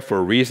are there for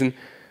a reason,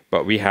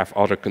 but we have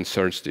other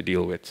concerns to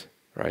deal with,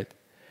 right?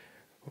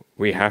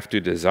 We have to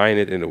design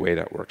it in a way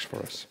that works for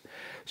us.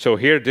 So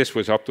here, this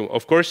was optimal.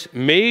 Of course,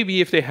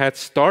 maybe if they had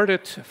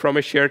started from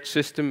a shared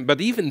system,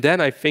 but even then,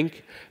 I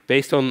think,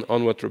 based on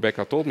what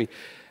Rebecca told me,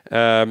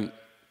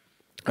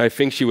 I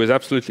think she was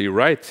absolutely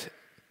right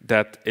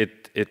that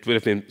it would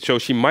have been, so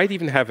she might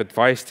even have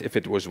advised if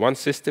it was one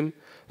system,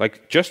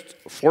 like just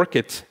fork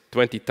it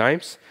 20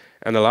 times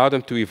and allow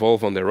them to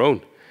evolve on their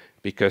own,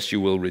 because you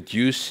will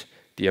reduce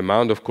the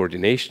amount of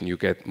coordination. You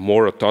get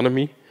more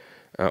autonomy.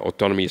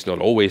 Autonomy is not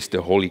always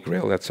the holy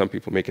grail that some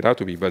people make it out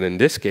to be, but in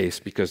this case,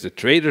 because the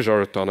traders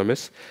are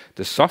autonomous,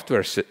 the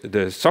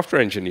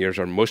software engineers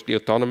are mostly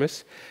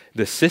autonomous,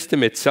 the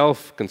system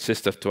itself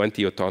consists of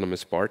 20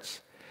 autonomous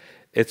parts.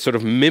 It's sort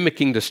of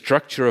mimicking the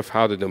structure of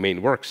how the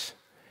domain works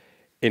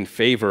in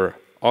favor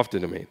of the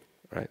domain,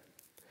 right?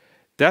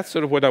 That's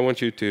sort of what I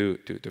want you to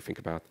think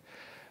about.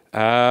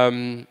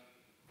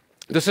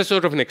 This is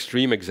sort of an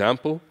extreme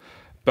example,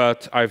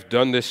 but I've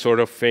done this sort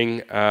of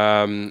thing.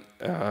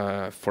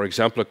 For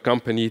example, a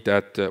company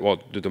that, well,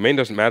 the domain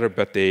doesn't matter,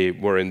 but they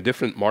were in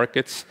different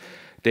markets.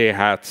 They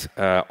had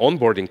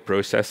onboarding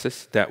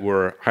processes that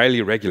were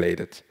highly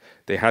regulated.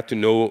 They had to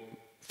know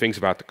things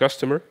about the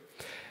customer,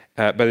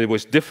 but it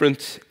was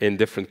different in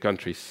different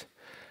countries.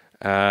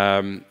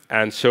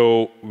 And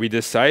so we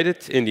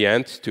decided in the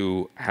end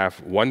to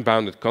have one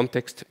bounded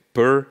context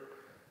per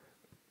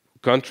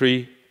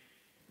country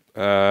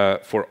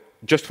for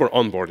just for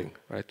onboarding,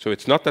 right? So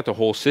it's not that the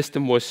whole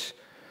system was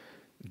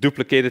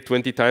duplicated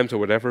 20 times or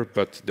whatever,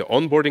 but the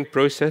onboarding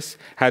process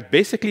had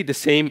basically the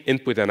same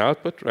input and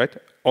output, right?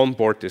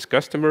 Onboard this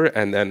customer,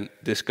 and then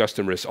this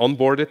customer is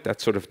onboarded.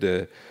 That's sort of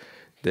the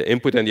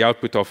input and the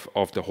output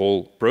of the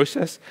whole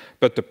process.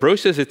 But the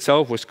process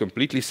itself was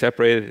completely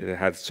separated. It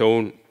had its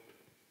own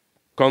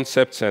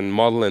concepts and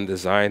model and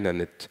design,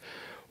 and it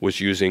was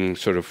using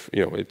sort of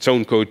its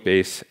own code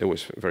base. It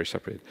was very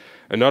separate.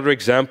 Another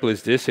example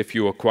is this: if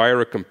you acquire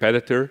a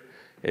competitor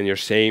in your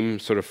same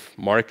sort of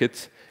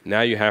market,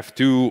 now you have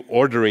 2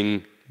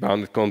 ordering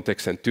bounded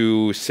contexts and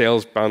 2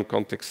 sales bound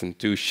contexts and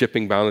 2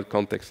 shipping bounded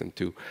contexts and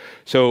 2.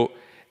 So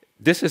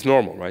this is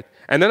normal, right?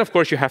 And then, of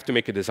course, you have to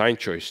make a design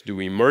choice. Do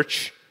we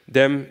merge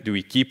them? Do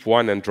we keep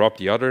one and drop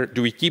the other?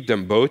 Do we keep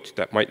them both?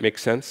 That might make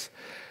sense.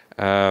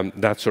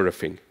 That sort of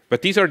thing.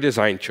 But these are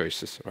design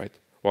choices, right?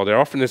 Well, they're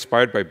often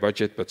inspired by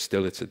budget, but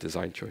still it's a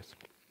design choice.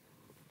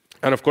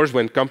 And of course,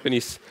 when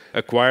companies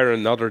acquire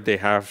another, they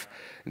have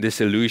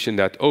this illusion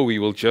that, oh, we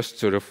will just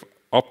sort of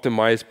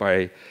optimize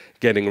by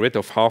getting rid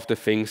of half the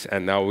things,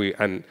 and now we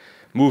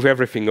move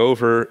everything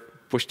over,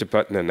 push the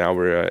button, and now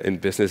we're in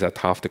business at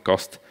half the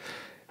cost.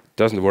 It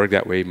doesn't work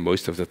that way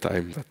most of the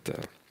time,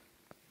 but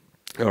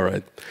all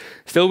right.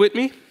 Still with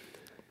me?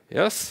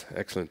 Yes?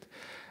 Excellent.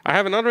 I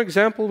have another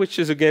example, which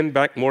is again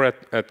back more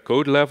at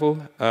code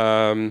level.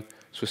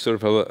 So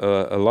sort of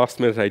a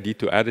last-minute idea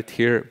to add it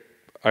here.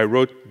 I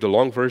wrote the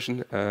long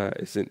version,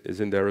 is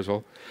in there as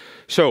well.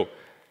 So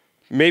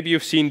maybe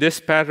you've seen this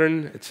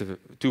pattern. It's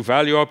 2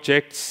 value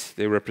objects.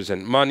 They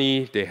represent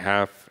money. They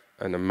have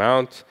an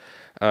amount.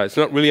 It's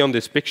not really on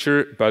this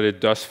picture, but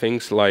it does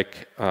things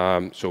like,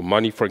 so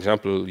money, for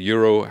example,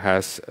 euro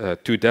has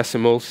 2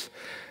 decimals.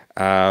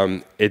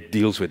 It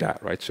deals with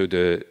that, right? So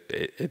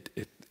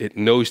it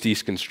knows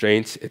these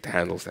constraints. It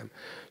handles them.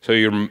 So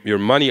your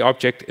money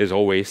object is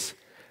always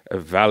a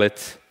valid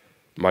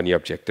money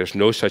object. There's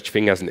no such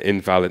thing as an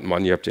invalid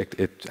money object.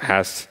 It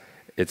has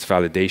its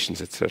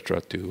validations,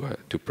 etc.,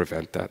 to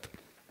prevent that.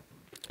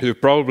 You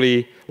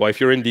probably, well, if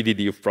you're in DDD,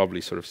 you've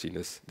probably sort of seen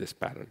this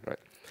pattern, right?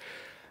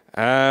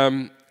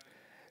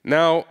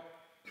 Now,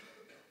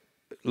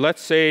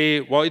 let's say,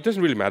 well, it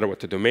doesn't really matter what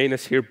the domain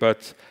is here,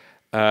 but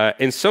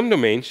in some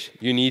domains,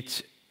 you need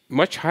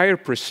much higher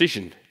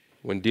precision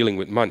when dealing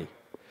with money.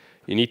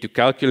 You need to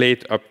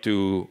calculate up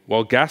to,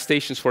 well, gas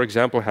stations, for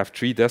example, have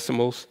 3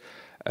 decimals.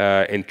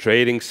 In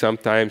trading,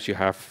 sometimes you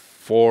have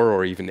 4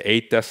 or even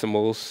 8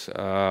 decimals.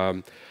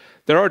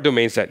 There are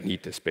domains that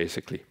need this,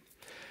 basically.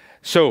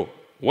 So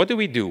what do?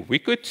 We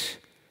could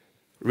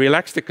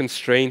relax the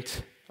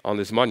constraint on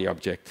this money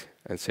object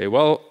and say,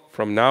 well,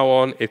 from now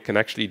on, it can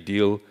actually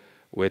deal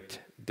with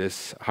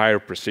this higher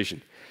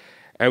precision.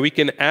 And we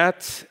can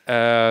add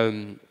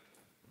a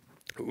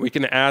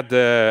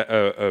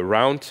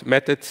round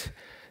method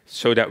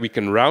so that we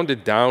can round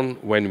it down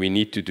when we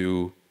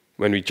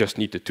just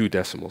need the 2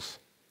 decimals,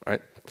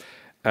 right?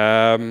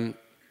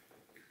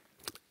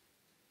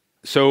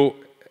 So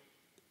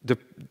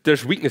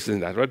there's weaknesses in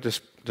that, right?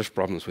 There's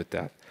problems with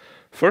that.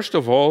 First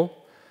of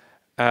all,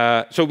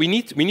 so we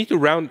need to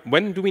round.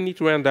 When do we need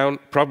to round down?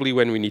 Probably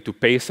when we need to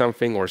pay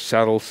something or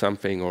settle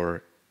something,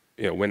 or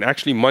when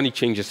actually money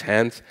changes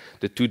hands,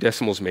 the 2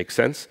 decimals make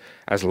sense.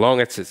 As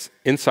long as it's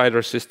inside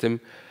our system,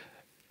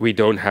 we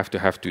don't have to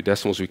have 2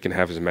 decimals. We can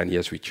have as many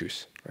as we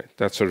choose. Right?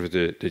 That's sort of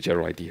the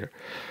general idea.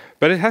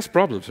 But it has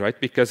problems, right?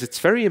 Because it's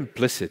very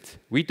implicit.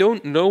 We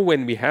don't know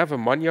when we have a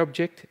money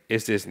object,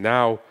 is this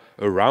now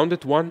a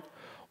rounded one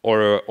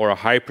or a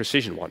high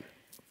precision one?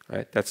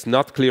 Right? That's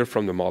not clear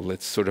from the model.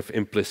 It's sort of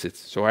implicit.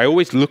 So I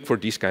always look for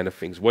these kind of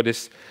things. What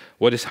is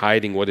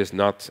hiding? What is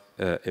not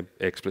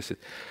explicit?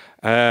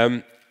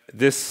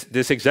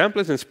 This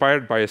example is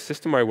inspired by a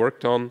system I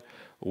worked on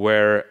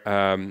where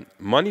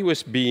money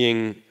was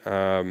being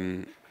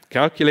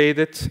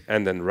calculated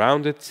and then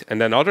rounded, and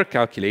then other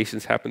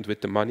calculations happened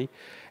with the money,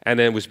 and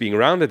then it was being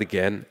rounded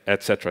again,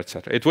 etc.,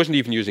 etc. It wasn't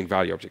even using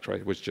value objects, right?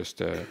 It was just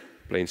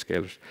plain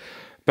scalars.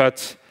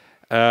 But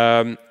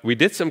we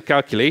did some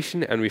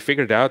calculation, and we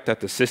figured out that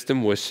the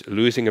system was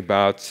losing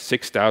about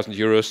 6,000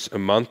 euros a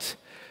month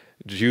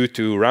due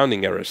to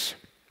rounding errors.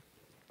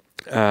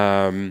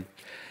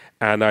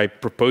 And I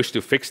proposed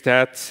to fix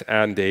that,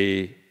 and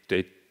they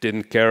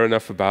didn't care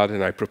enough about it,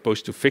 and I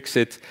proposed to fix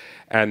it,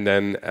 and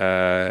then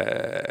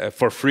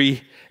for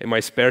free in my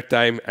spare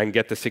time and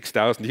get the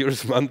 6,000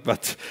 euros a month,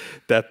 but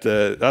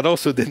that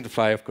also didn't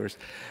fly, of course.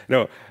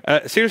 No,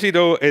 seriously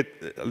though,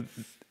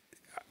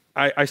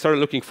 I started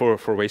looking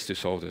for ways to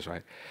solve this,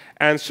 right?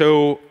 And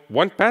so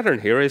one pattern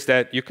here is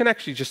that you can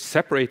actually just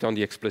separate on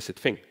the explicit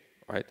thing,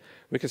 right?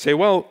 We can say,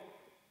 well,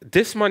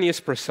 this money is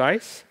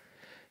precise.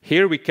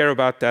 Here we care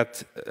about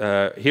that.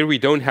 Here we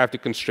don't have the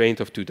constraint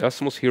of 2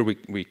 decimals. Here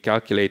we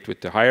calculate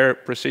with the higher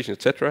precision,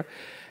 etc.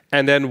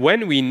 And then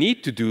when we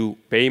need to do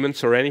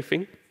payments or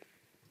anything,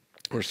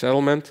 or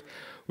settlement,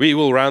 we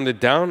will round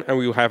it down, and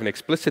we will have an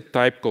explicit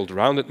type called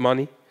rounded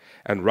money.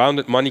 And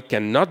rounded money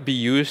cannot be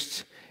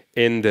used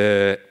in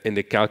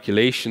the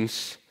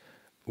calculations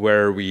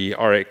where we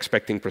are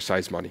expecting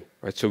precise money.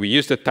 Right? So we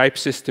use the type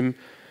system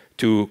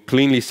to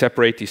cleanly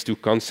separate these two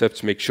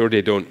concepts, make sure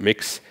they don't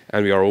mix,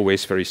 and we are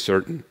always very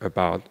certain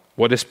about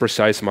what is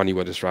precise money,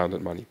 what is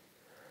rounded money.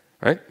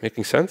 Right?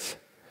 Making sense?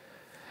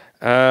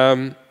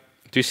 Do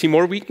you see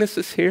more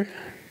weaknesses here?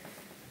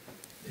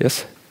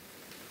 Yes?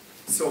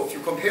 So if you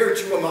compare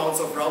two amounts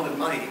of rounded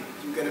money,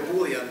 you get a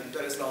Boolean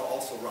that is now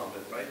also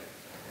rounded, right?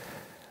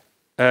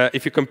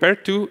 If you compare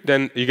two,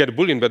 then you get a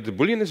Boolean, but the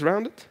Boolean is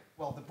rounded?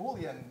 Well, the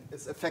Boolean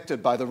is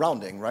affected by the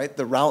rounding, right?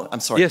 The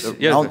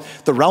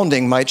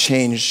rounding might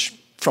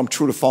change from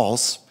true to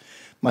false,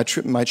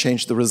 might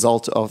change the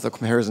result of the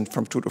comparison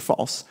from true to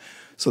false.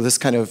 So there's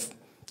kind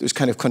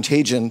of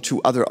contagion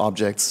to other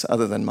objects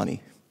other than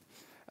money.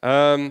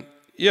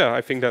 Yeah,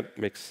 I think that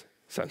makes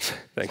sense.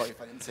 Thanks. Sorry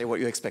if I didn't say what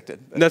you expected.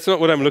 That's not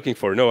what I'm looking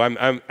for. No,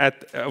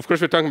 of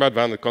course, we're talking about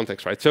bounded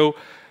context, right? So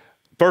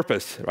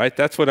purpose, right?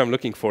 That's what I'm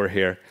looking for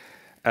here.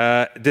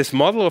 This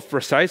model of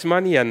precise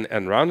money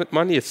and rounded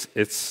money,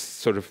 it's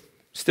sort of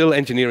still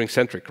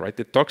engineering-centric, right?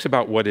 It talks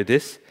about what it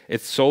is.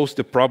 It solves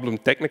the problem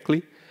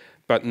technically,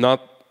 but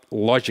not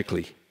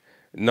logically,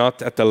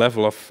 not at the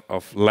level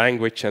of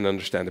language and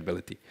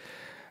understandability.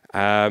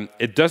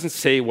 It doesn't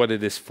say what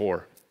it is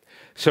for.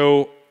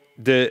 So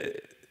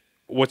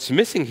what's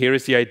missing here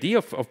is the idea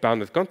of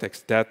bounded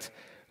context, that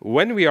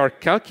when we are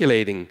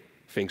calculating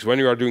things, when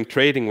we are doing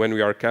trading, when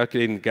we are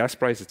calculating gas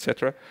price,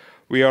 etc.,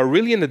 we are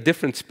really in a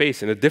different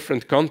space, in a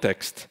different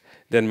context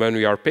than when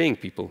we are paying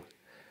people.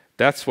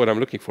 That's what I'm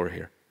looking for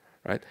here,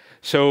 right?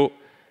 So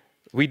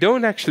we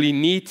don't actually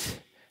need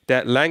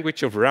that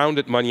language of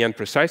rounded money and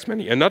precise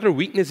money. Another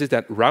weakness is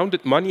that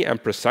rounded money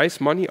and precise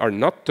money are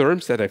not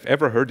terms that I've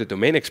ever heard a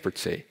domain expert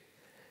say.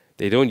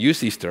 They don't use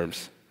these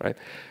terms, right?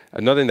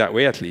 Not in that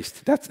way, at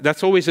least.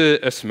 That's always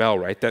a smell,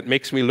 right? That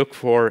makes me look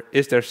for,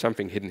 is there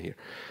something hidden here?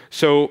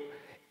 So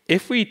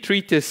if we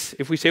treat this,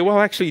 if we say, well,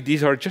 actually,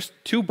 these are just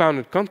two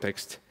bounded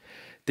contexts,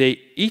 they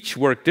each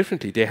work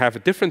differently. They have a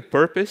different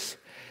purpose.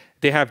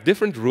 They have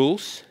different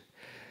rules.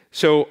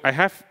 So I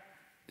have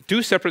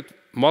two separate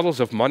models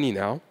of money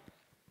now.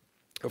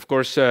 Of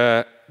course,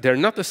 they're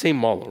not the same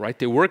model, right?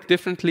 They work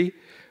differently.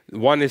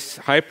 One is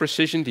high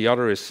precision, the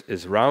other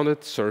is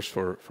rounded, serves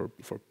for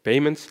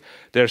payments.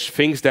 There's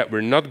things that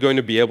we're not going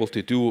to be able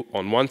to do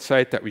on one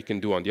side that we can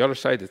do on the other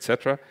side,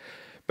 etc.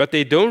 But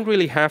they don't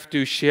really have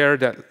to share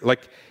that.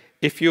 Like,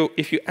 if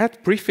you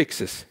add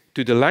prefixes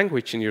to the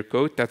language in your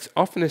code, that's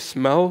often a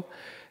smell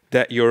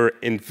that you're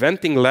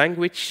inventing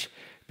language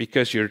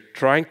because you're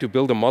trying to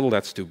build a model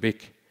that's too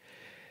big.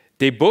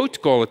 They both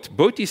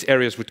these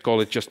areas would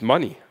call it just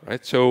money,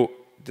 right? So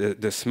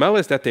the smell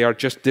is that they are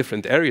just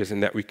different areas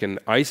and that we can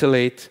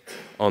isolate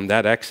on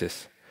that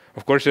axis.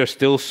 Of course, there's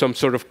still some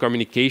sort of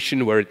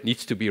communication where it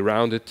needs to be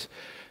rounded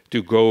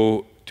to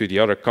go to the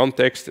other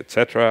context,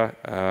 etc.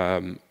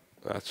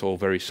 That's all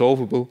very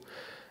solvable.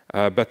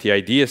 But the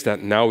idea is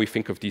that now we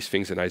think of these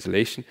things in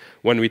isolation.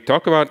 When we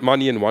talk about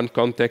money in one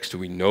context,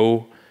 we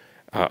know,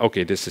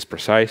 okay, this is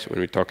precise. When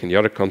we talk in the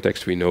other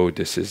context, we know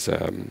this is,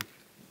 and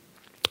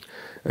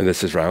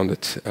this is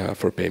rounded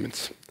for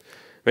payments.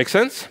 Make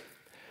sense?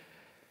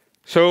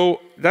 So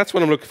that's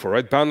what I'm looking for,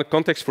 right? Bounded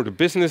context for the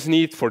business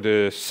need, for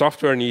the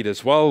software need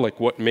as well, like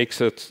what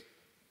makes it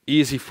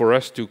easy for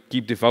us to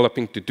keep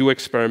developing, to do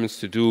experiments,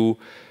 to do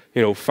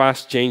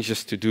fast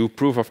changes, to do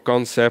proof of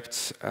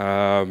concepts,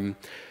 to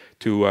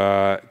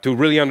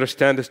really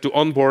understand this, to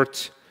onboard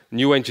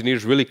new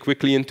engineers really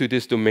quickly into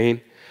this domain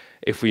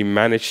if we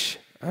manage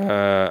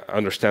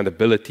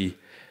understandability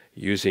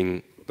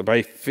using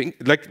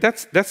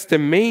that's the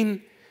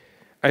main,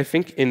 I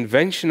think,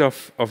 invention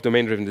of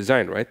domain-driven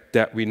design, right?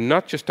 That we're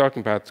not just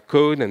talking about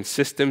code and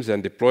systems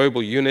and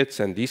deployable units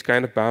and these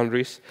kind of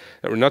boundaries,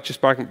 that we're not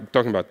just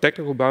talking about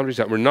technical boundaries,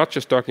 that we're not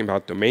just talking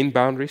about domain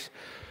boundaries,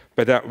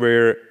 but that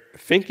we're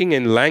thinking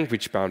in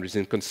language boundaries,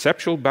 in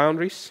conceptual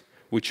boundaries,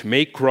 which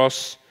may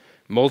cross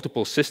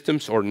multiple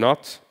systems or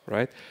not,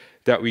 right?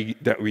 That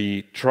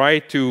we try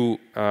to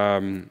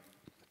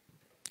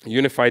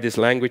unify this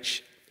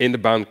language in the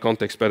bound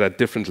context, but at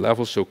different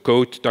levels. So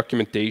code,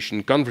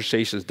 documentation,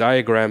 conversations,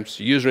 diagrams,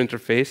 user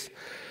interface.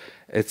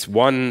 It's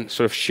one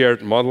sort of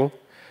shared model,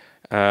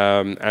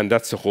 and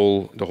that's the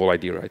whole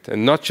idea, right?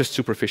 And not just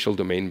superficial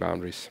domain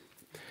boundaries.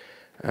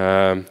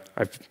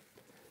 I've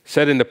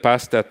said in the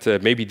past that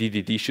maybe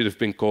DDD should have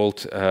been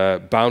called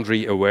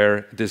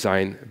boundary-aware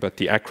design, but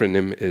the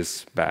acronym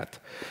is bad.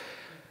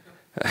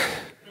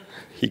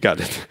 He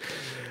got it.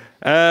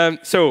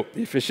 So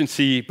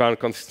efficiency, bounded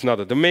context is not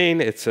a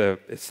domain.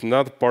 It's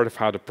not a part of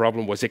how the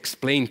problem was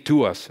explained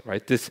to us,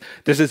 right? There's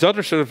this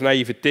other sort of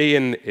naivete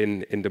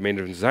in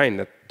domain-driven design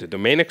that the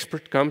domain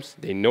expert comes,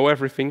 they know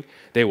everything,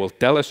 they will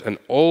tell us, and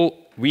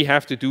all we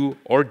have to do,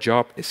 our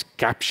job, is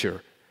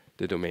capture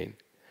the domain.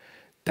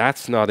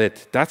 That's not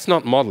it. That's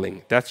not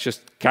modeling. That's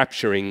just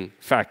capturing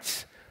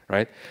facts,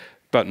 right?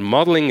 But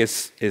modeling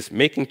is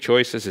making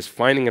choices, is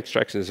finding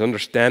abstractions, is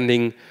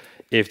understanding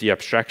if the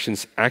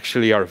abstractions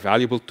actually are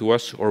valuable to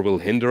us or will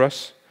hinder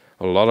us.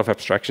 A lot of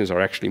abstractions are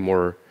actually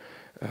more,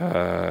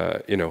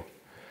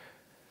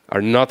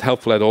 are not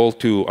helpful at all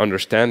to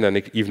understand,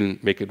 and even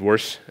make it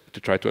worse to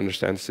try to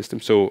understand the system.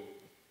 So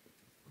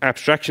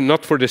abstraction,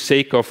 not for the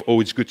sake of,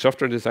 oh, it's good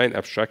software design,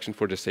 abstraction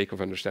for the sake of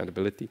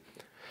understandability.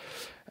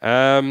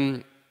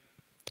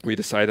 We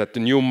decide that the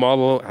new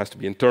model has to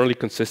be internally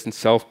consistent,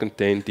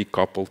 self-contained,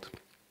 decoupled.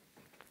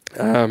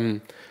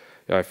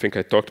 Yeah, I think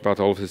I talked about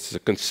all of this. It's a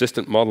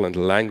consistent model and the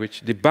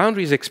language. The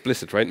boundary is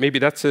explicit, right? Maybe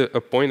that's a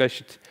point I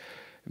should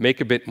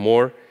make a bit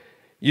more.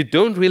 You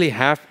don't really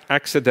have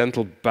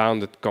accidental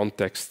bounded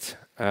context.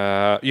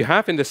 You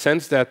have in the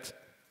sense that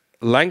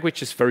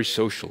language is very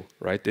social,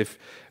 right? If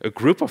a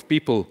group of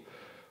people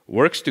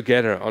works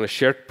together on a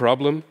shared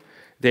problem,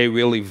 they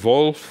will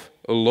evolve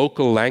a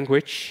local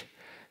language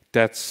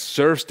that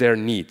serves their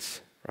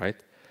needs, right?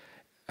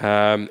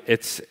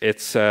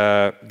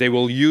 They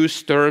will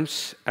use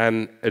terms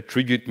and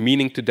attribute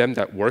meaning to them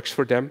that works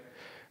for them.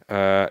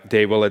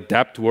 They will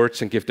adapt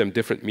words and give them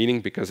different meaning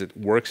because it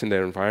works in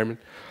their environment.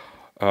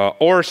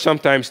 Or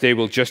sometimes they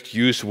will just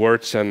use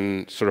words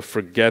and sort of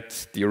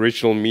forget the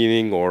original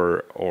meaning,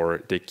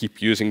 or they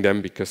keep using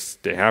them because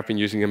they have been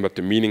using them, but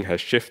the meaning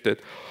has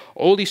shifted.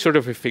 All these sort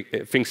of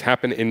things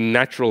happen in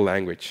natural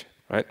language,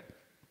 right?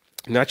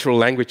 Natural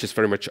language is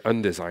very much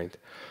undesigned.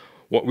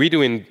 What we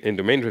do in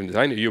domain-driven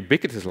design, a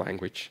ubiquitous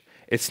language,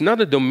 it's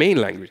not a domain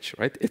language,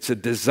 right? It's a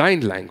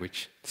design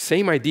language.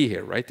 Same idea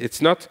here, right?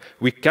 It's not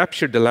we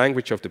capture the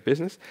language of the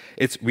business.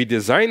 It's we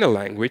design a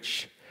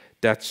language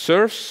that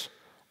serves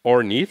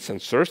our needs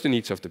and serves the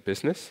needs of the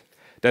business.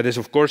 That is,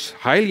 of course,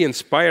 highly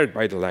inspired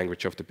by the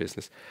language of the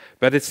business.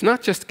 But it's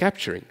not just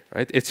capturing,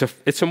 right?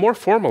 It's a more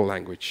formal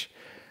language.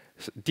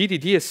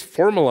 DDD is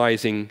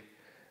formalizing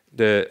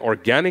the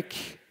organic,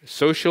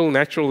 social,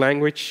 natural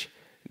language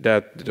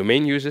that the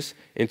domain uses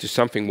into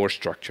something more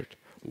structured.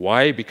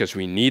 Why? Because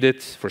we need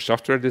it for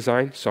software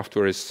design.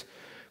 Software is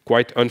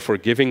quite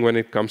unforgiving when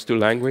it comes to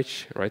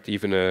language, right?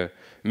 Even a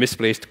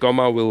misplaced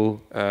comma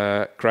will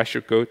crash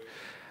your code.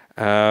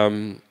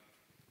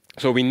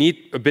 So we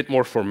need a bit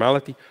more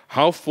formality.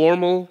 How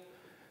formal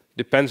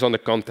depends on the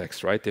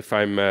context, right? If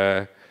I'm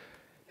a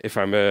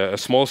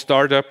small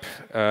startup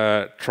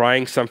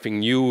trying something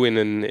new in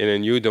a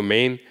new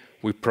domain,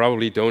 we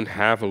probably don't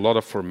have a lot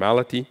of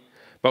formality.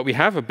 But we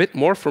have a bit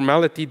more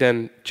formality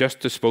than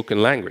just the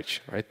spoken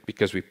language, right?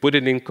 Because we put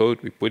it in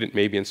code, we put it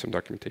maybe in some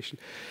documentation.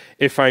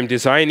 If I'm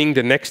designing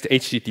the next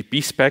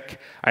HTTP spec,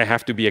 I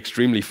have to be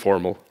extremely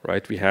formal,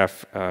 right? We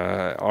have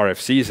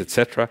RFCs,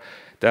 etc.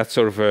 That's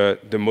sort of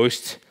the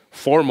most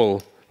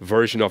formal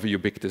version of a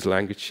ubiquitous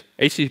language.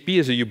 HTTP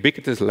is a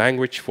ubiquitous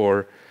language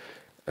for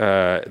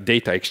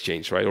data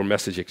exchange, right? Or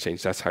message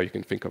exchange. That's how you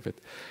can think of it.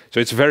 So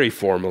it's very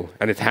formal,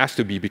 and it has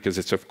to be because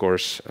it's, of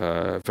course,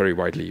 very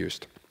widely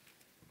used.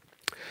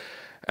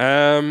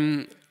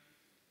 And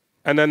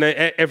then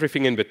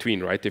everything in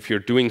between, right? If you're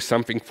doing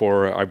something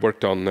for, I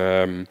worked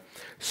on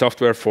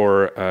software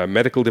for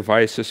medical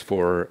devices,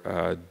 for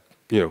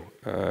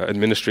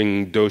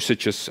administering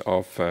dosages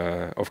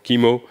of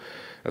chemo.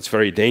 That's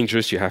very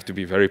dangerous. You have to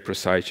be very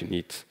precise. You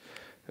need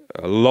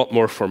a lot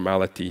more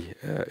formality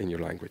in your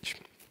language.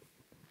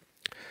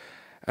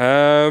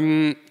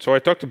 So I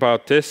talked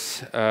about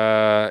this,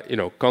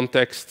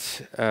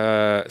 context,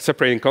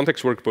 separating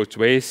context works both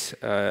ways.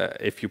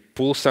 If you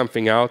pull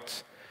something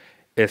out,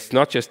 it's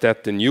not just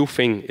that the new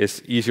thing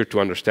is easier to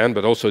understand,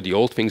 but also the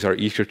old things are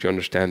easier to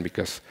understand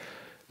because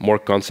more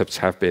concepts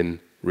have been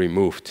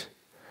removed,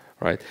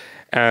 right?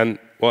 And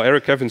well,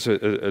 Eric Evans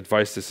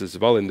advised this as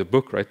well in the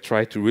book, right?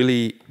 Try to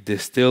really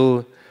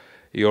distill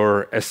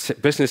your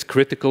business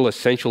critical,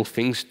 essential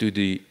things to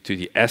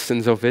the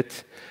essence of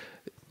it.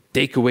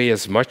 Take away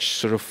as much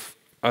sort of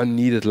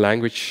unneeded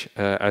language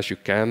as you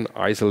can,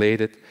 isolate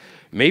it.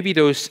 Maybe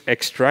those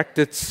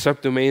extracted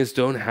subdomains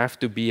don't have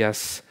to be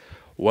as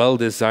well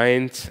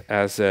designed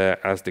as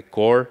the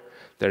core.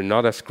 They're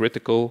not as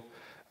critical.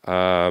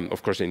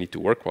 Of course, they need to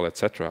work well,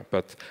 etc.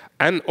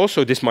 And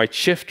also, this might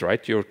shift,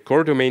 right? Your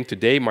core domain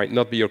today might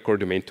not be your core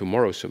domain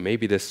tomorrow. So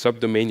maybe the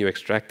subdomain you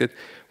extracted,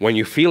 when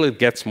you feel it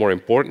gets more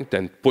important,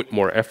 then put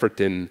more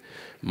effort in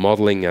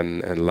modeling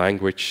and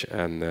language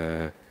and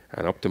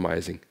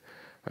optimizing.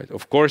 Right.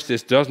 Of course,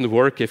 this doesn't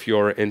work if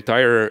your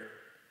entire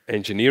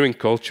engineering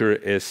culture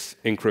is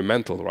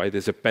incremental, right?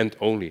 Is append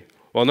only.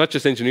 Well, not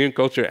just engineering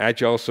culture,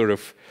 Agile sort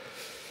of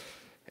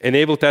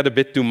enabled that a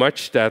bit too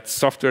much, that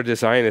software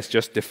design is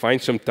just define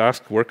some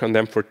task, work on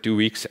them for 2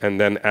 weeks, and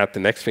then add the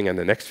next thing and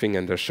the next thing,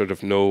 and there's sort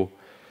of no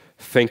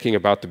thinking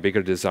about the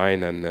bigger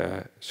design.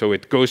 And so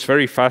it goes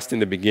very fast in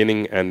the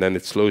beginning, and then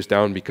it slows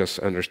down because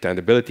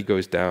understandability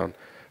goes down,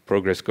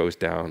 progress goes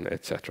down,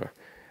 etc.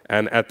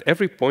 And at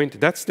every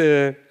point, that's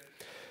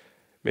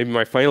maybe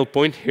my final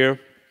point here.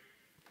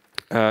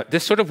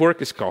 This sort of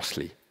work is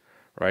costly,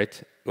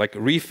 right? Like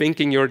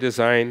rethinking your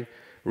design,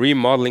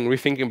 remodeling,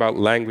 rethinking about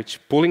language,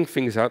 pulling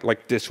things out.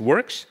 Like this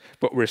works,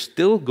 but we're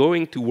still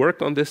going to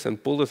work on this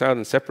and pull this out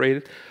and separate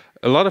it.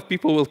 A lot of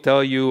people will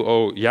tell you,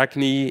 oh,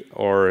 Yagni,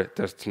 or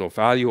there's no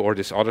value, or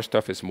this other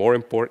stuff is more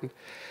important.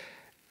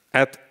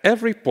 At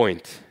every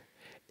point,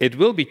 it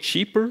will be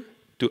cheaper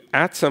to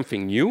add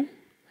something new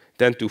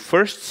than to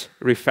first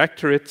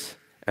refactor it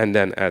and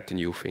then add the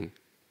new thing.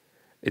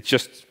 It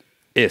just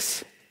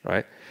is,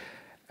 right?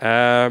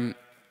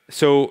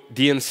 So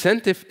the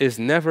incentive is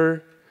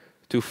never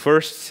to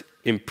first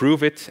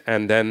improve it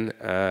and then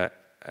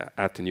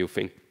add the new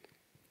thing.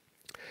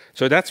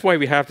 So that's why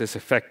we have this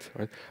effect.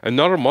 Right?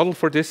 Another model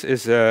for this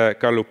is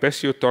Carlo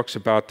Pescio talks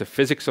about the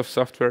physics of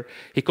software.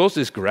 He calls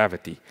this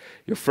gravity.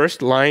 Your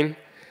first line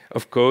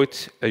of code,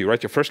 you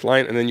write your first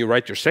line, and then you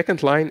write your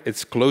second line.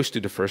 It's close to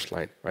the first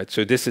line. Right?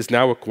 So this is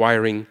now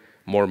acquiring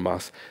more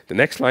mass. The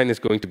next line is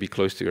going to be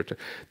close to your...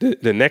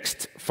 The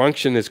next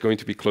function is going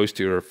to be close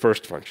to your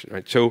first function.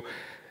 Right? So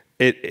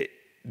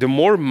the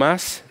more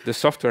mass the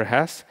software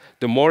has,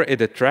 the more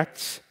it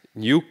attracts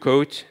new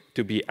code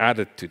to be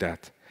added to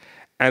that.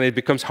 And it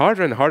becomes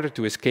harder and harder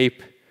to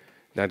escape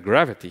that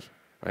gravity,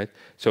 right?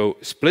 So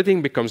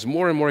splitting becomes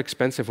more and more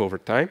expensive over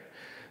time.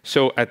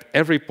 So at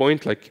every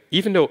point, like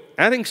even though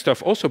adding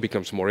stuff also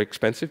becomes more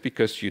expensive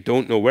because you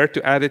don't know where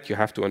to add it, you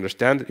have to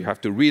understand it, you have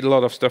to read a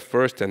lot of stuff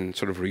first and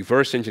sort of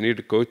reverse engineer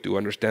the code to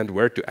understand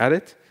where to add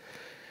it.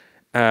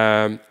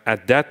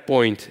 At that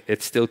point,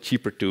 it's still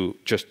cheaper to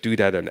just do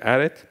that and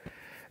add it.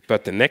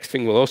 But the next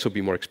thing will also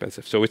be more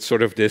expensive. So it's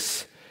sort of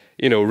this,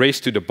 race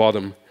to the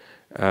bottom.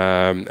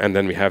 And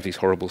then we have these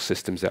horrible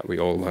systems that we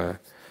all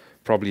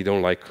probably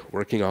don't like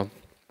working on.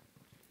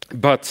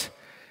 But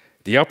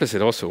the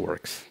opposite also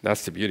works.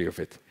 That's the beauty of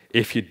it.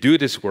 If you do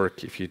this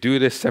work, if you do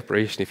this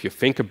separation, if you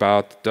think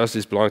about, does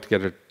this belong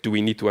together? Do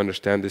we need to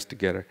understand this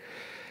together?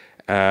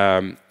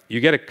 You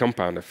get a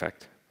compound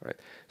effect, right?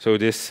 So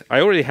this,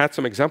 I already had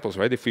some examples,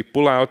 right? If we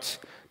pull out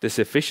this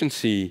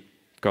efficiency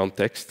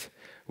context,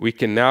 we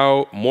can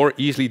now more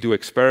easily do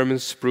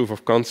experiments, proof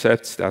of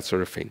concepts, that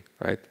sort of thing,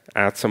 right?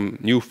 Add some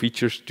new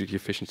features to the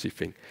efficiency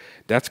thing.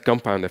 That's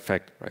compound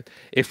effect, right?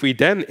 If we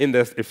then, in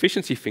the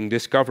efficiency thing,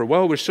 discover,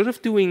 well, we're sort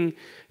of doing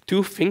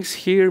two things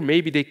here,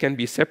 maybe they can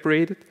be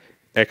separated.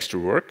 Extra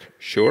work,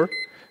 sure,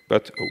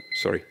 but, oh,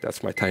 sorry,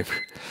 that's my timer.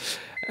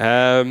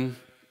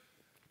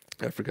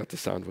 I forgot the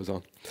sound was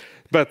on.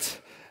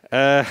 But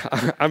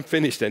I'm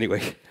finished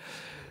anyway.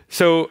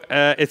 So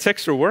it's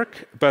extra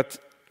work, but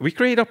we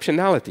create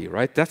optionality,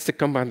 right? That's the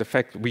compound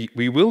effect.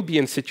 We will be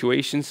in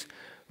situations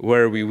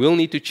where we will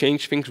need to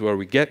change things, where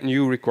we get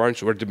new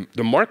requirements, where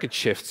the market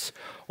shifts,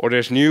 or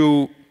there's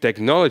new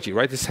technology,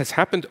 right? This has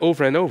happened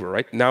over and over,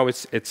 right? Now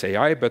it's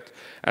AI, but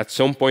at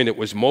some point it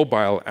was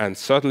mobile, and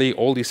suddenly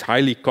all these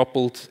highly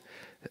coupled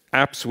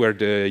apps where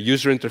the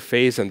user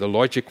interface and the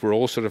logic were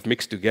all sort of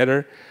mixed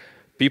together.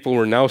 People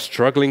were now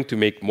struggling to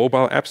make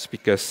mobile apps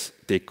because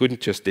they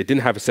didn't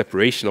have a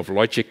separation of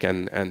logic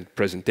and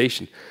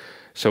presentation.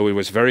 So it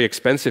was very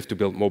expensive to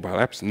build mobile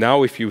apps.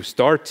 Now, if you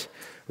start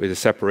with a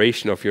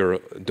separation of your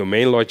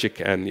domain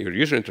logic and your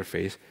user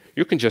interface,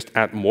 you can just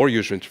add more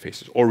user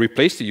interfaces or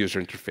replace the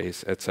user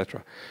interface,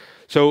 etc.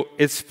 So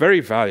it's very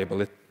valuable.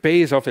 It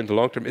pays off in the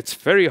long term. It's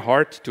very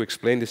hard to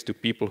explain this to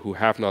people who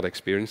have not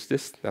experienced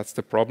this. That's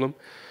the problem.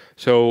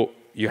 So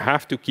you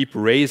have to keep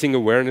raising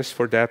awareness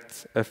for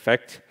that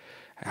effect.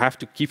 Have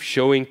to keep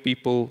showing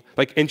people.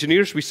 Like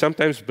engineers, we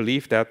sometimes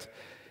believe that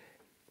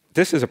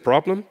this is a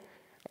problem.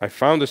 I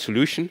found a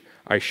solution,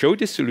 I showed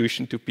this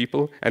solution to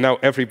people, and now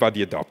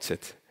everybody adopts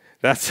it.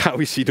 That's how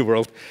we see the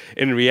world.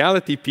 In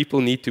reality,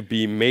 people need to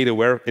be made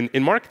aware.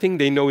 In marketing,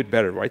 they know it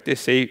better, right? They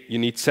say you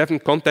need 7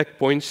 contact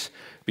points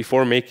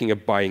before making a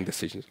buying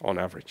decision, on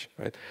average,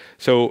 right?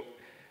 So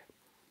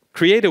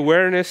create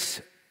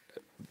awareness,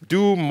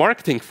 do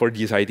marketing for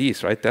these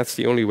ideas, right? That's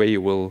the only way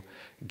you will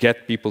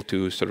get people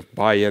to sort of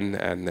buy in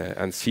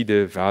and see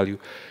the value.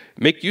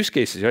 Make use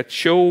cases, right?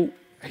 Show,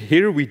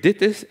 here we did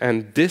this,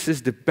 and this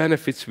is the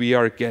benefits we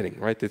are getting,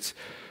 right? It's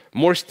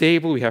more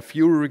stable, we have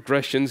fewer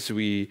regressions,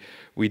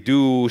 we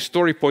do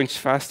story points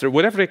faster,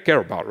 whatever they care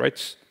about,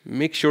 right?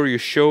 Make sure you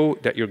show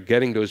that you're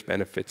getting those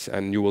benefits,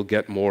 and you will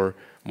get more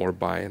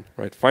buy-in,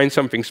 right? Find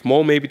something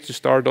small maybe to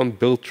start on,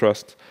 build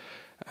trust,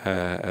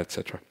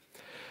 etc.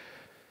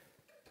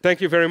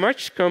 Thank you very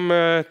much. Come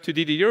to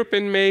DD Europe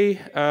in May.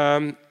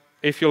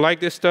 If you like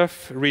this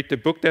stuff, read the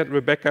book that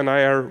Rebecca and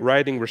I are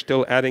writing. We're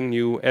still adding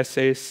new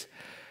essays.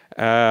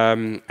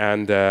 Thank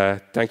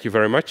you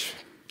very much.